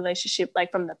familiar relationship,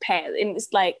 from the past. And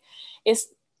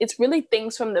it's really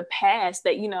things from the past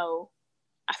that,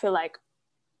 I feel like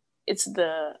it's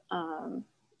the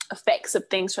effects of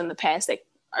things from the past that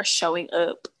are showing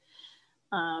up,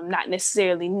 not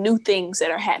necessarily new things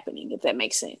that are happening, if that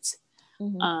makes sense.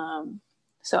 Mm-hmm.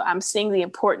 So I'm seeing the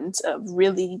importance of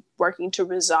really working to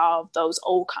resolve those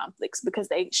old conflicts, because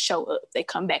they show up, they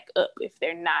come back up if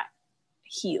they're not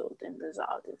healed and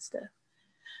resolved and stuff.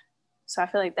 So I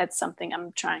feel like that's something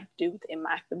I'm trying to do within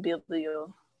my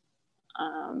familial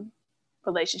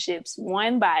relationships.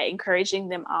 One, by encouraging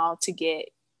them all to get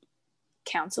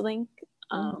counseling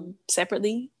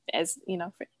separately, as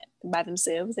by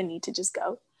themselves. They need to just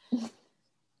go.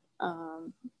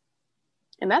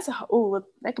 And that's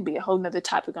that could be a whole nother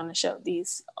topic on the show.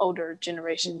 These older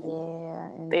generation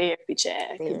therapy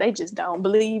chat, because they just don't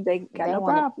believe they got no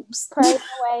problems. Pray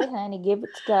away, honey. Give it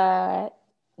to God.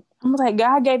 I'm like,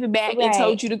 God gave it back and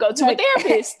told you to go to a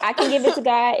therapist. I can give it to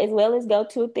God as well as go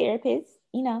to a therapist,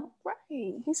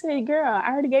 Right. He said, girl,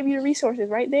 I already gave you the resources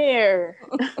right there.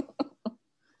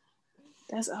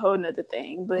 That's a whole nother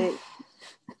thing, but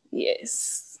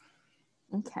yes.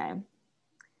 Okay.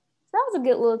 So that was a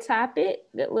good little topic,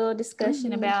 good little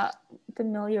discussion about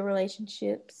familiar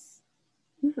relationships.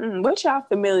 Mm-hmm. What's y'all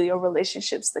familiar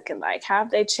relationships looking like? How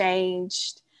have they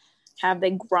changed? Have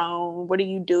they grown? What are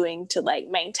you doing to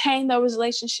maintain those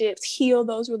relationships, heal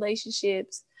those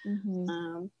relationships?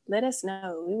 Mm-hmm. Let us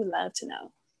know. We would love to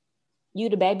know. You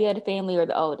the baby of the family, or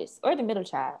the oldest, or the middle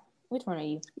child? Which one are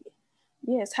you?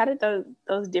 Yes. How did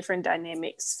those different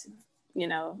dynamics,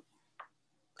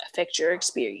 affect your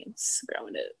experience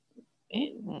growing up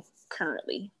and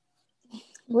currently?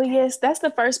 Well, yes, that's the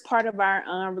first part of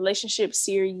our relationship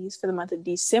series for the month of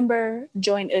December.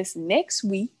 Join us next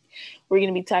week. We're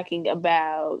going to be talking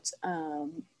about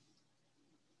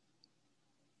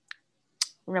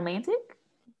romantic.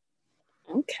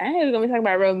 Okay, we're going to be talking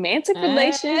about romantic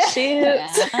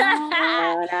relationships.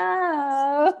 Oh,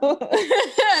 no.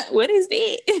 What is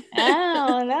that? I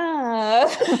don't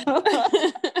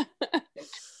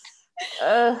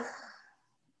know.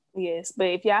 Yes, but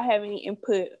if y'all have any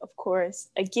input, of course,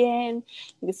 again,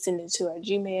 you can send it to our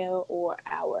Gmail or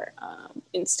our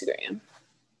Instagram.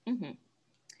 Mm-hmm.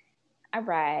 All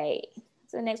right.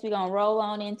 So next we're going to roll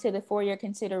on into the for your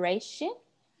consideration.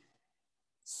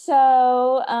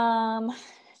 So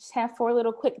just have 4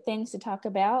 little quick things to talk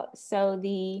about. So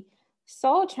the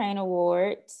Soul Train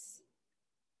Awards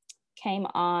came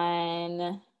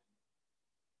on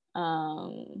a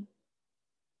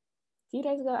few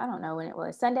days ago. I don't know when it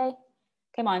was. Sunday.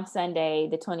 came on Sunday,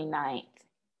 the 29th.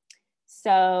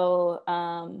 So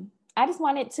I just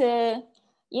wanted to,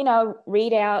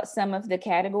 read out some of the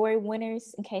category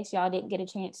winners in case y'all didn't get a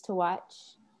chance to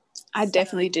watch. I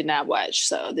definitely did not watch,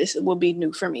 so this will be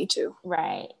new for me too.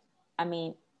 Right. I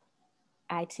mean,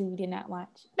 I too did not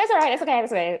watch. That's all right. That's okay.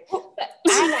 That's okay.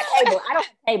 I ain't got cable. I don't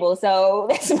have cable, so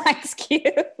that's my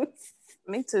excuse.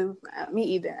 Me too. Me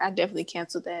either. I definitely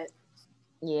canceled that.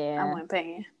 Yeah. I wasn't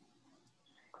paying.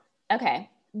 Okay.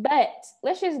 But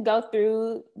let's just go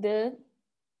through the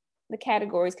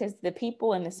categories because the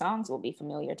people and the songs will be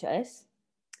familiar to us.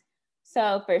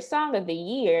 So for Song of the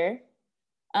Year,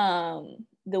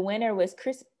 the winner was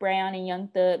Chris Brown and Young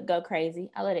Thug, Go Crazy.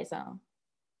 I love that song.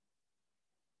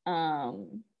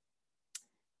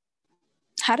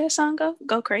 How did that song go?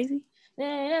 Go Crazy?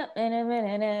 Tell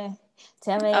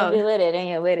me if you with it and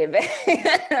you're with it.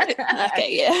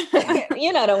 Okay, yeah.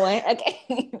 You know the one.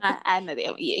 Okay. I know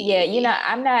that one. Yeah,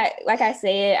 I'm not, like I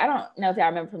said, I don't know if y'all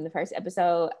remember from the first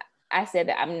episode, I said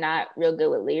that I'm not real good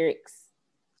with lyrics.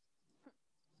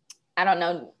 I don't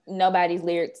know nobody's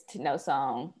lyrics to no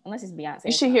song, unless it's Beyonce.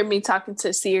 You should hear me talking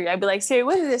to Siri. I'd be like, Siri,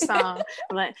 what is this song?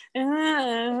 I'm like,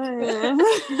 I'm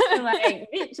like,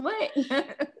 bitch, what?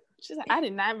 She's like, I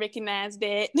did not recognize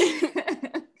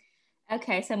that.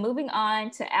 Okay, so moving on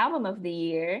to Album of the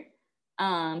Year.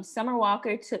 Summer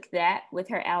Walker took that with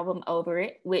her album Over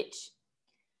It, which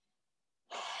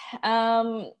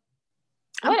I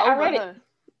read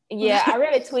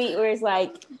a tweet where it's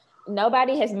like,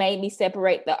 nobody has made me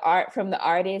separate the art from the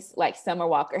artist like Summer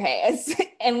Walker has.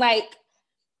 And like,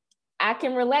 I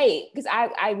can relate because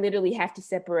I literally have to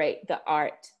separate the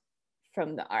art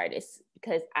from the artist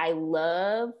because I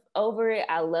love Over It.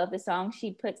 I love the song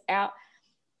she puts out.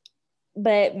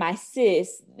 But my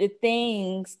sis, the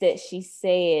things that she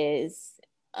says,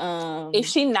 if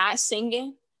she not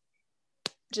singing,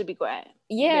 just be quiet.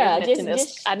 Yeah,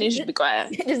 I need you to be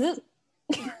quiet.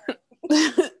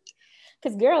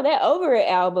 Because girl, that Over It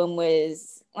album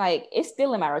was like, it's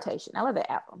still in my rotation. I love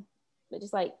that album, but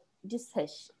just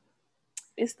hush.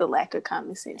 It's the lack of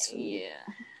common sense. Yeah,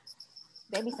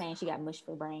 they be saying she got mush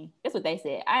for brain. That's what they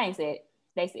said. I ain't said it.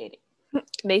 They said it.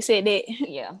 They said that.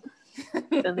 Yeah.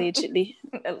 Allegedly.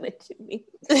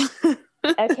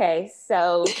 Okay,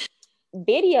 so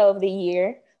Video of the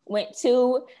Year went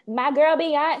to my girl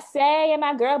Beyonce and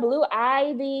my girl Blue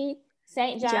Ivy.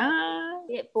 St. John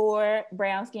for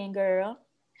Brown Skin Girl.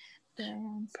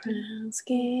 Brown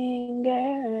Skin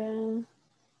Girl.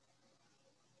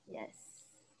 Yes.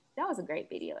 That was a great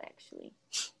video, actually.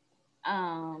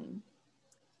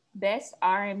 Best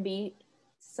R&B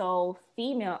Soul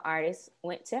Female Artist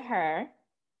went to her.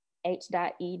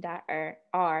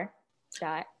 H.E.R.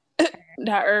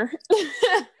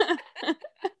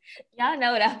 Y'all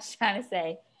know what I was trying to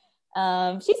say.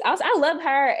 She's also, I love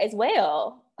her as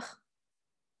well.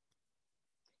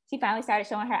 She finally started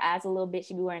showing her eyes a little bit.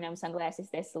 She be wearing them sunglasses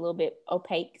that's a little bit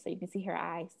opaque so you can see her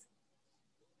eyes.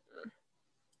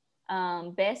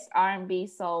 Best R&B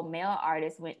Soul Male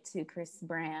Artist went to Chris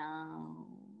Brown.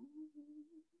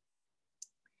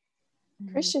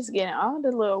 Chris just getting all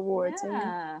the little awards.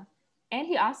 Yeah. And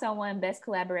he also won Best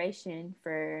Collaboration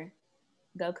for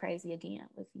Go Crazy Again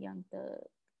with Young Thug.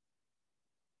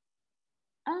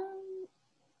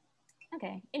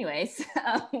 Okay. Anyways.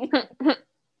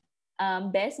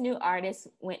 Best New Artist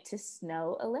went to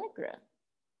Snow Allegra.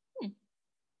 Okay.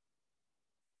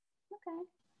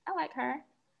 I like her.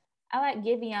 I like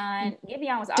Giveon.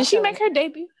 Giveon was also... Did she make her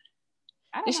debut?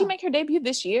 Did she make her debut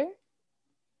this year?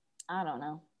 I don't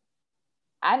know.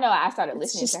 I know I started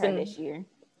listening to her this year.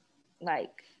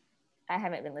 Like, I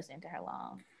haven't been listening to her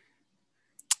long.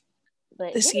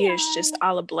 But this year's just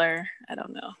all a blur. I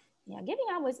don't know. Yeah,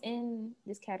 Giveon was in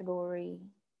this category.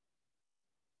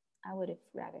 I would have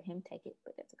rather him take it,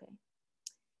 but that's okay.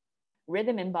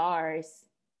 Rhythm and Bars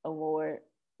Award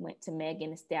went to Megan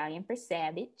Thee Stallion for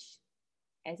Savage,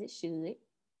 as it should.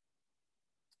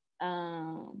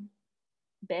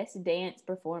 Best Dance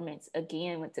Performance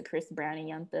again went to Chris Brown and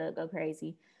Young Thug, Go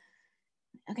Crazy.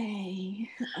 Okay.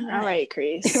 All right,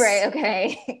 Chris. Right,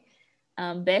 okay.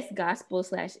 Best Gospel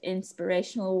 /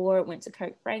 Inspirational Award went to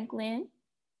Kirk Franklin.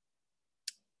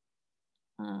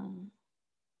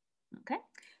 Okay.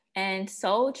 And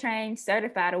Soul Train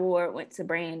Certified Award went to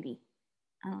Brandy.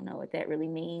 I don't know what that really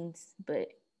means, but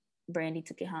Brandy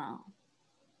took it home.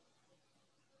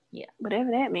 Yeah.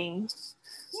 Whatever that means.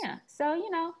 Yeah. So,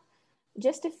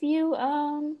 just a few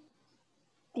of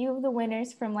the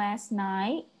winners from last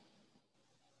night.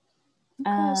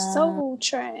 Soul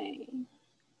Train.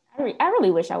 I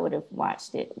really wish I would have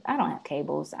watched it. I don't have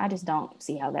cables. I just don't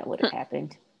see how that would have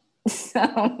happened. So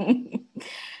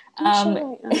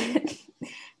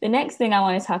The next thing I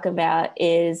want to talk about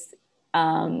is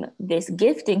this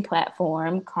gifting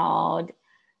platform called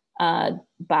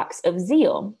Box of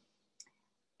Zeal.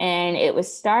 And it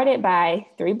was started by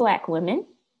 3 Black women.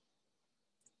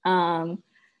 So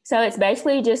it's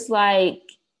basically just like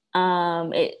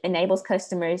it enables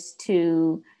customers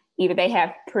to either they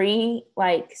have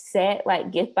set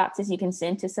gift boxes you can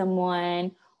send to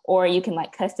someone, or you can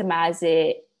customize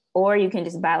it, or you can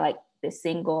just buy the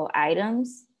single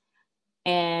items.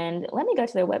 And let me go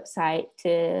to their website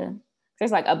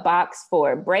there's a box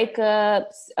for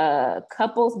breakups, a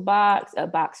couples box, a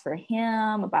box for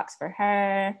him, a box for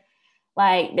her.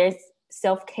 There's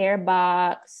self-care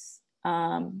box,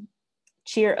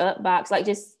 cheer up box,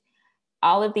 just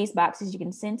all of these boxes you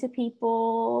can send to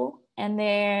people. And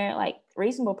they're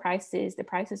reasonable prices. The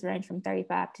prices range from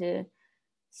 $35 to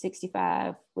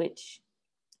 $65, which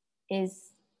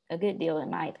is a good deal in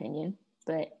my opinion.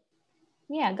 But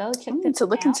yeah, go check them to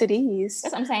look into these.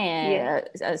 That's what I'm saying.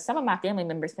 Yeah. Some of my family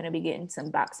members going to be getting some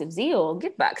Box of Zeal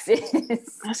gift boxes.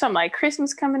 Something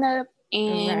Christmas coming up,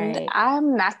 and right.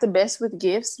 I'm not the best with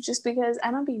gifts just because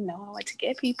I don't be knowing what to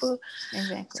get people.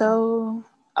 Exactly. So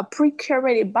a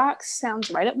pre-curated box sounds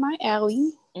right up my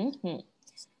alley. Mm-hmm.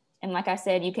 And like I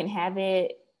said, you can have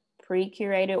it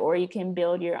pre-curated or you can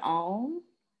build your own.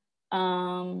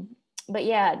 But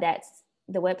yeah,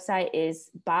 the website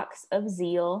is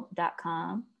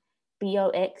boxofzeal.com,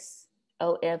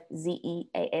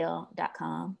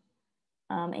 boxofzeal.com.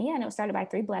 And yeah, and it was started by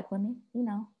 3 Black women,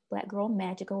 Black girl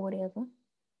magic or whatever.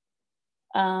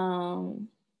 And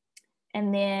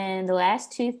then the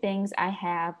last 2 things I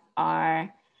have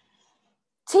are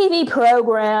TV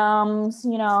programs,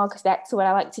 because that's what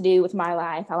I like to do with my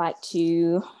life. I like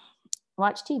to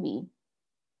watch TV.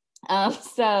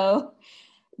 So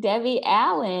Debbie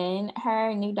Allen,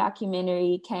 her new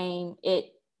documentary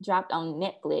it dropped on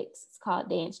Netflix. It's called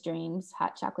Dance Dreams,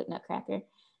 Hot Chocolate Nutcracker.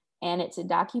 And it's a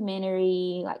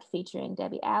documentary featuring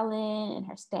Debbie Allen and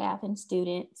her staff and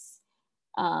students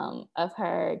of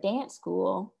her dance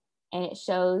school. And it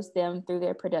shows them through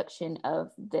their production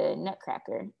of the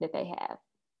Nutcracker that they have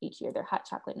each year, their Hot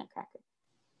Chocolate Nutcracker.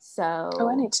 So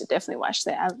I need to definitely watch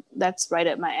that. That's right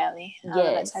up my alley. I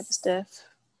love that type of stuff.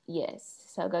 Yes.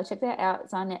 So go check that out.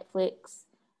 It's on Netflix.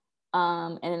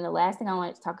 And then the last thing I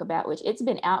wanted to talk about, which it's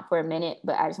been out for a minute,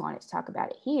 but I just wanted to talk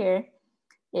about it here,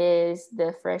 is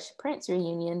the Fresh Prince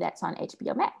reunion that's on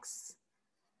HBO Max.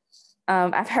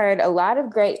 I've heard a lot of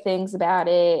great things about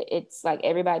it. It's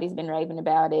everybody's been raving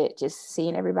about it, just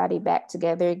seeing everybody back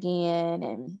together again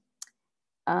and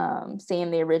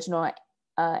seeing the original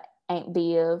Aunt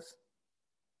Viv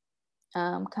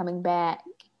coming back.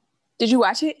 Did you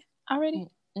watch it already?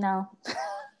 No.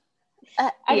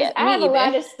 I have a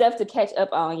lot of stuff to catch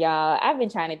up on, y'all. I've been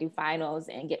trying to do finals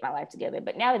and get my life together,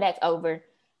 but now that that's over,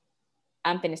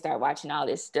 I'm finna start watching all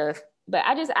this stuff. But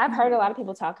I've heard a lot of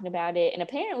people talking about it, and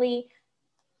apparently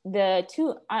the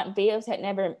 2 Aunt Vivs had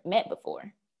never met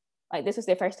before. This was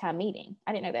their first time meeting.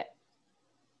 I didn't know that.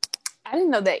 I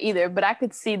didn't know that either, but I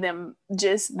could see them,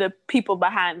 just the people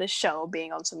behind the show,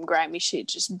 being on some grimy shit,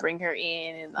 just bring her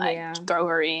in and throw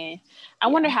her in. I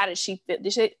wonder how did she fit?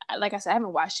 Like I said, I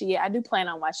haven't watched it yet. I do plan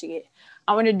on watching it.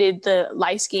 I wonder, did the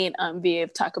light-skinned Aunt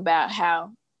Viv talk about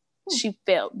how she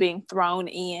felt being thrown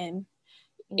in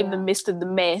the midst of the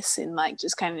mess and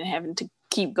just kind of having to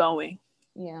keep going?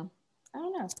 Yeah, I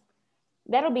don't know.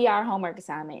 That'll be our homework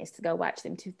assignment, is to go watch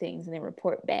them 2 things and then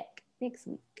report back next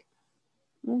week.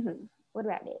 Mm-hmm. What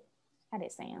about it? How did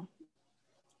it sound?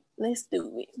 Let's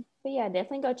do it. But yeah,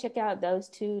 definitely go check out those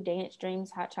 2, Dance Dreams,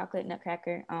 Hot Chocolate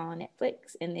Nutcracker on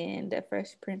Netflix, and then the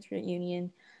Fresh Prince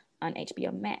reunion on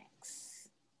HBO Max.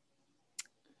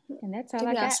 And that's all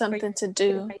I got. Something to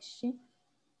do. Yeah.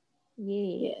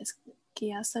 Yes. Give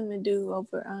y'all something to do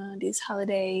over these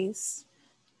holidays.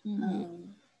 Mm-hmm.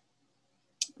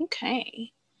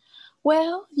 Okay.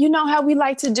 Well, you know how we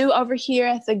like to do over here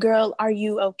at the Girl Are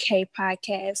You Okay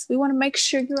podcast. We want to make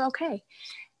sure you're okay.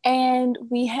 And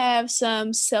we have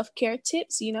some self-care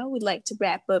tips. We'd like to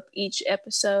wrap up each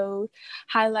episode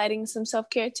highlighting some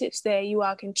self-care tips that you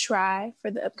all can try for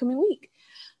the upcoming week.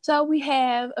 So we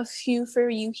have a few for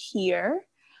you here.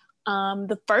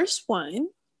 The first one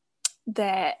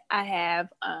that I have,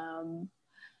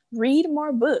 read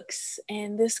more books.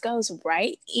 And this goes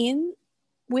right in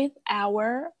with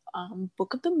our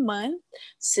book of the month,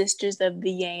 Sisters of the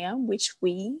Yam, which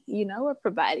we, are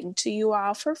providing to you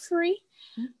all for free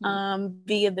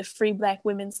via the Free Black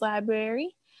Women's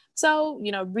Library. So,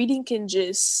 reading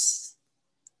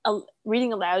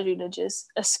allows you to just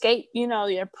escape,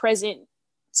 your present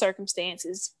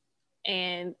circumstances,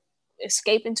 and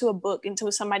escape into a book,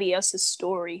 into somebody else's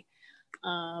story,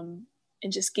 and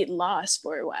just get lost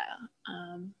for a while.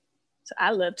 So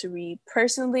I love to read.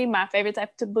 Personally, my favorite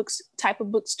type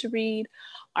of books to read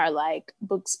are like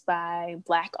books by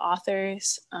Black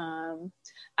authors.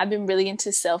 I've been really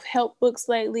into self-help books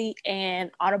lately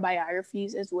and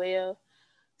autobiographies as well.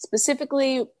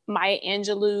 Specifically, Maya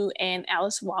Angelou and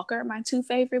Alice Walker are my two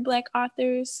favorite Black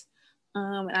authors.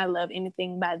 And I love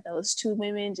anything by those two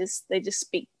women. It just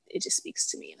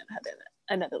speaks to me on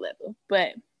another level.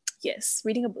 But yes,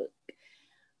 reading a book.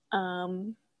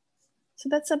 So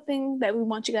that's something that we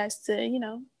want you guys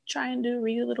to, try and do,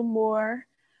 read a little more.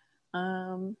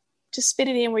 Just fit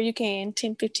it in where you can,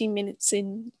 10, 15 minutes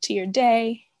into your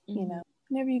day,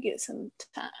 whenever you get some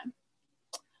time.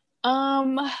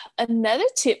 Another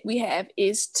tip we have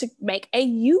is to make a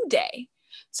you day.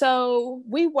 So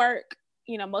we work,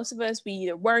 most of us, we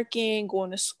either working,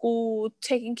 going to school,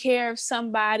 taking care of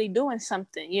somebody, doing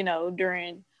something,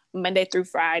 during Monday through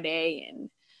Friday.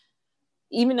 And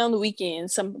even on the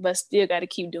weekends, some of us still got to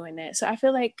keep doing that. So I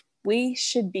feel like we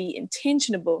should be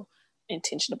intentional.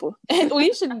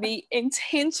 We should be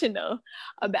intentional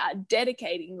about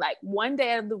dedicating like one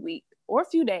day of the week or a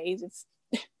few days, if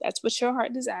that's what your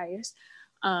heart desires,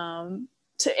 and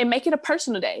make it a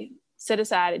personal day. Set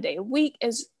aside a day a week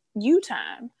as you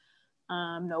time.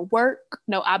 No work,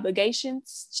 no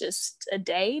obligations, just a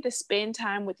day to spend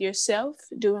time with yourself,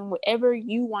 doing whatever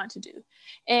you want to do.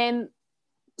 And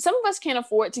some of us can't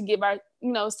afford to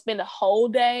spend a whole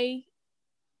day.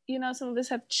 Some of us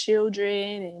have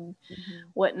children and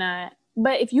whatnot.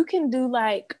 But if you can do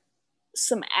like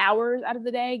some hours out of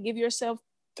the day, give yourself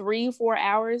 3-4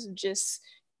 hours of just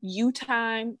you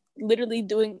time, literally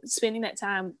spending that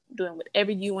time doing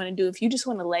whatever you want to do. If you just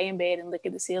want to lay in bed and look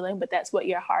at the ceiling, but that's what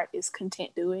your heart is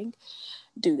content doing,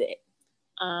 do that.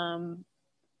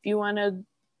 If you want to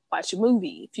watch a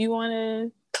movie, if you want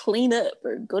to clean up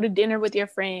or go to dinner with your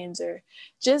friends, or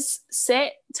just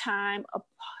set time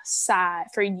aside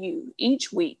for you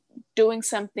each week, doing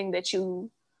something that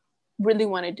you really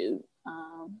want to do.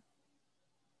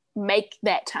 Make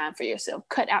that time for yourself.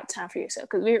 Cut out time for yourself,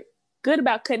 because we're good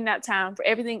about cutting out time for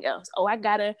everything else. Oh, I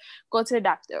gotta go to the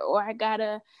doctor, or I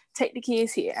gotta take the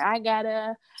kids here, I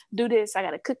gotta do this, I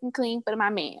gotta cook and clean for my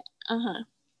man.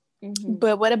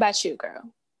 But what about you,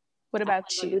 girl? What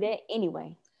about you? Do that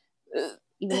anyway.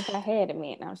 Even if I had a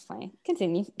man. I was playing.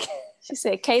 Continue. She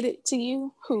said, catered to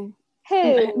you? Who?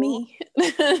 Me.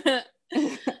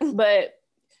 But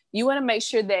you want to make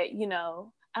sure that,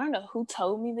 I don't know who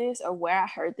told me this or where I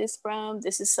heard this from.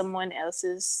 These are someone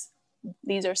else's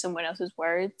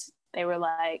words. They were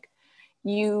like,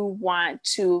 you want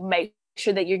to make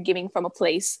sure that you're giving from a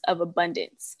place of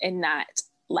abundance and not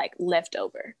like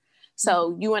leftover.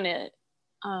 So you want to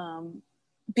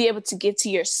be able to give to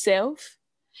yourself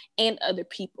and other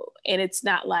people. And it's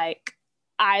not like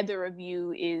either of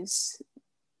you is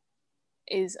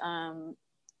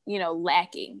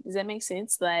lacking. Does that make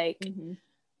sense? Like,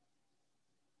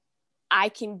 I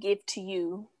can give to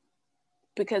you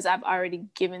because I've already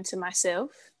given to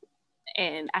myself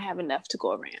and I have enough to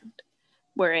go around.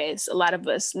 Whereas a lot of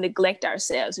us neglect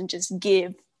ourselves and just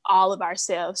give all of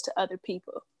ourselves to other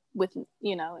people with, and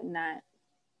not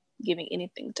giving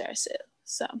anything to ourselves.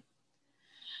 So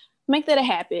make that a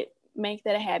habit. Make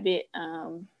that a habit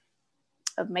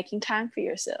of making time for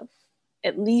yourself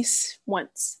at least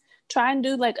once. Try and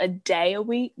do like a day a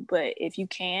week, but if you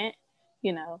can't,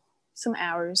 some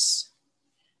hours,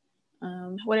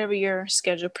 whatever your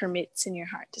schedule permits and your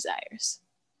heart desires.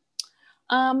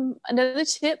 Another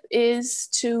tip is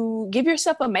to give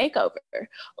yourself a makeover.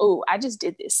 Oh, I just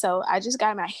did this. So I just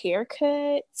got my hair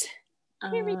cut.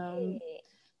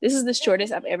 This is the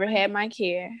shortest I've ever had my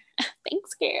hair.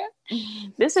 Thanks, girl.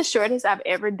 This is the shortest I've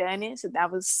ever done it. So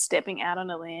that was stepping out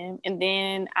on a limb. And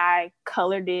then I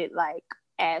colored it like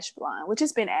ash blonde, which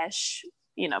has been ash,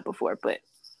 before, but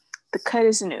the cut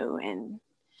is new and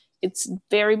it's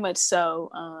very much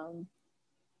so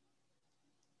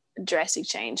a drastic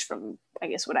change from, I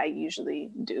guess, what I usually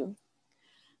do.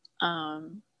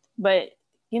 But,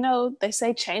 they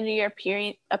say changing your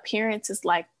appearance is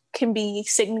like, can be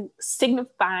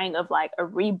signifying of like a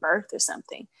rebirth or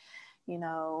something.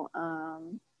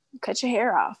 Cut your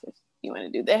hair off if you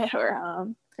want to do that,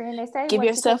 or they say give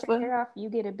yourself your hair off, you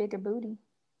get a bigger booty.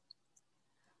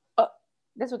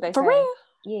 That's what they say. For real?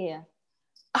 Yeah.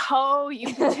 Oh,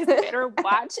 you just better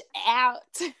watch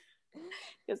out.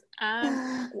 Because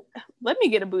let me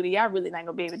get a booty. Y'all really not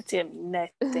gonna be able to tell me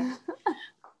nothing.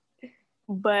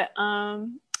 But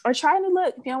or try a new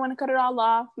look. If you don't want to cut it all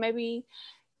off, maybe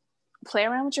play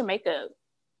around with your makeup.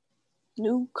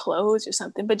 new clothes or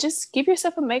something, but just give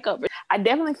yourself a makeover. I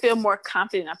definitely feel more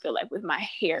confident, I feel like, with my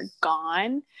hair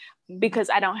gone because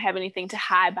I don't have anything to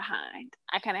hide behind.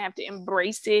 I kind of have to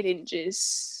embrace it and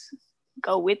just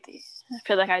go with it. I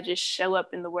feel like I just show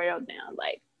up in the world now,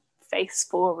 like face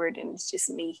forward, and it's just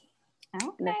me. Okay.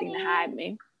 Nothing to hide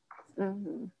me.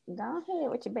 Go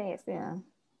ahead with your bad self.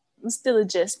 I'm still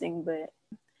adjusting, but.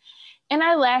 And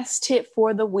our last tip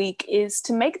for the week is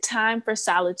to make time for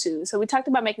solitude. So we talked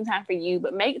about making time for you,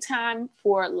 but make time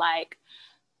for like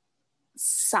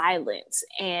silence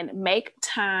and make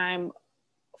time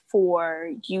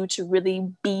for you to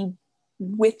really be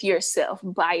with yourself,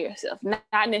 by yourself,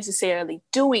 not necessarily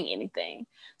doing anything.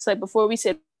 So like before we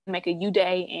said, make a you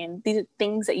day, and these are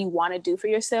things that you want to do for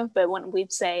yourself. But when we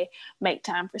say make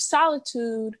time for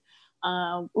solitude, we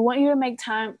want you to make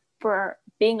time for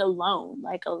being alone.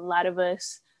 Like a lot of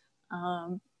us,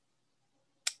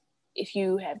 if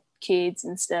you have kids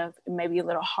and stuff, it may be a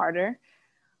little harder.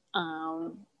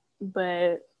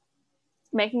 But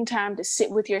making time to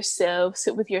sit with yourself,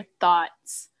 sit with your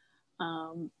thoughts,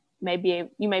 maybe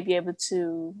you may be able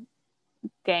to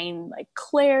gain like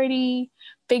clarity,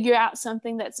 figure out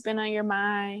something that's been on your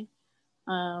mind.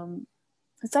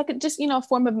 It's like just, a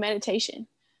form of meditation.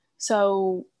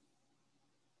 So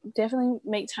definitely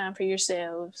make time for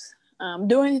yourselves,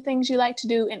 doing the things you like to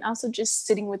do, and also just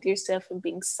sitting with yourself and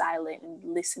being silent and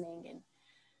listening and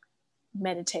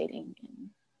meditating. And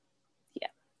yeah.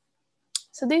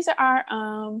 So these are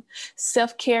our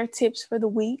self-care tips for the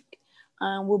week.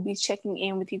 We'll be checking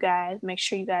in with you guys. Make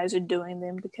sure you guys are doing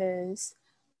them because,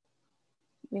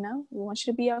 we want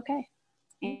you to be okay.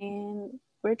 And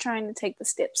we're trying to take the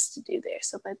steps to do there.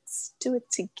 So let's do it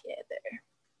together.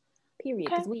 Period.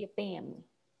 Because we a family.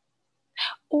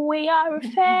 We are a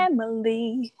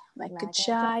family, like a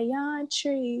giant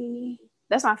tree.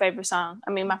 That's my favorite song.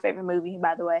 I mean, my favorite movie,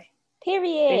 by the way.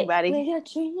 Period. Anybody? We're your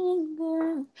dream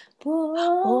girl,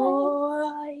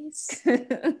 boys.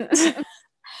 If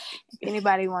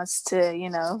anybody wants to,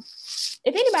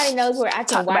 if anybody knows where I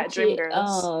can watch it,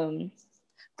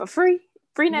 for free.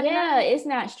 Free 99. Yeah, it's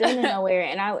not streaming nowhere,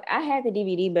 and I had the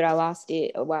DVD, but I lost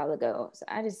it a while ago. So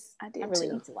I really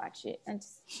need to watch it.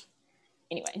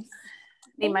 Anyway,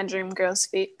 need my Dream Girls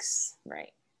fix.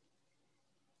 Right.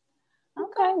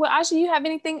 Okay. Well, Asha, you have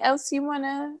anything else you want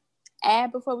to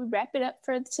add before we wrap it up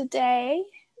for today?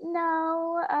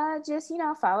 No, just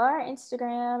follow our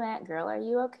Instagram at Girl Are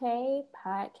You Okay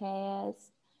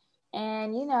Podcast,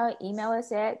 and email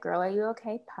us at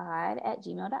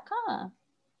girlareyookaypod@gmail.com.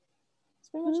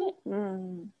 Pretty much it.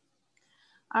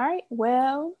 All right.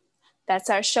 Well, that's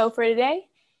our show for today.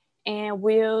 And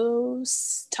we'll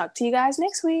talk to you guys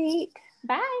next week.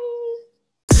 Bye.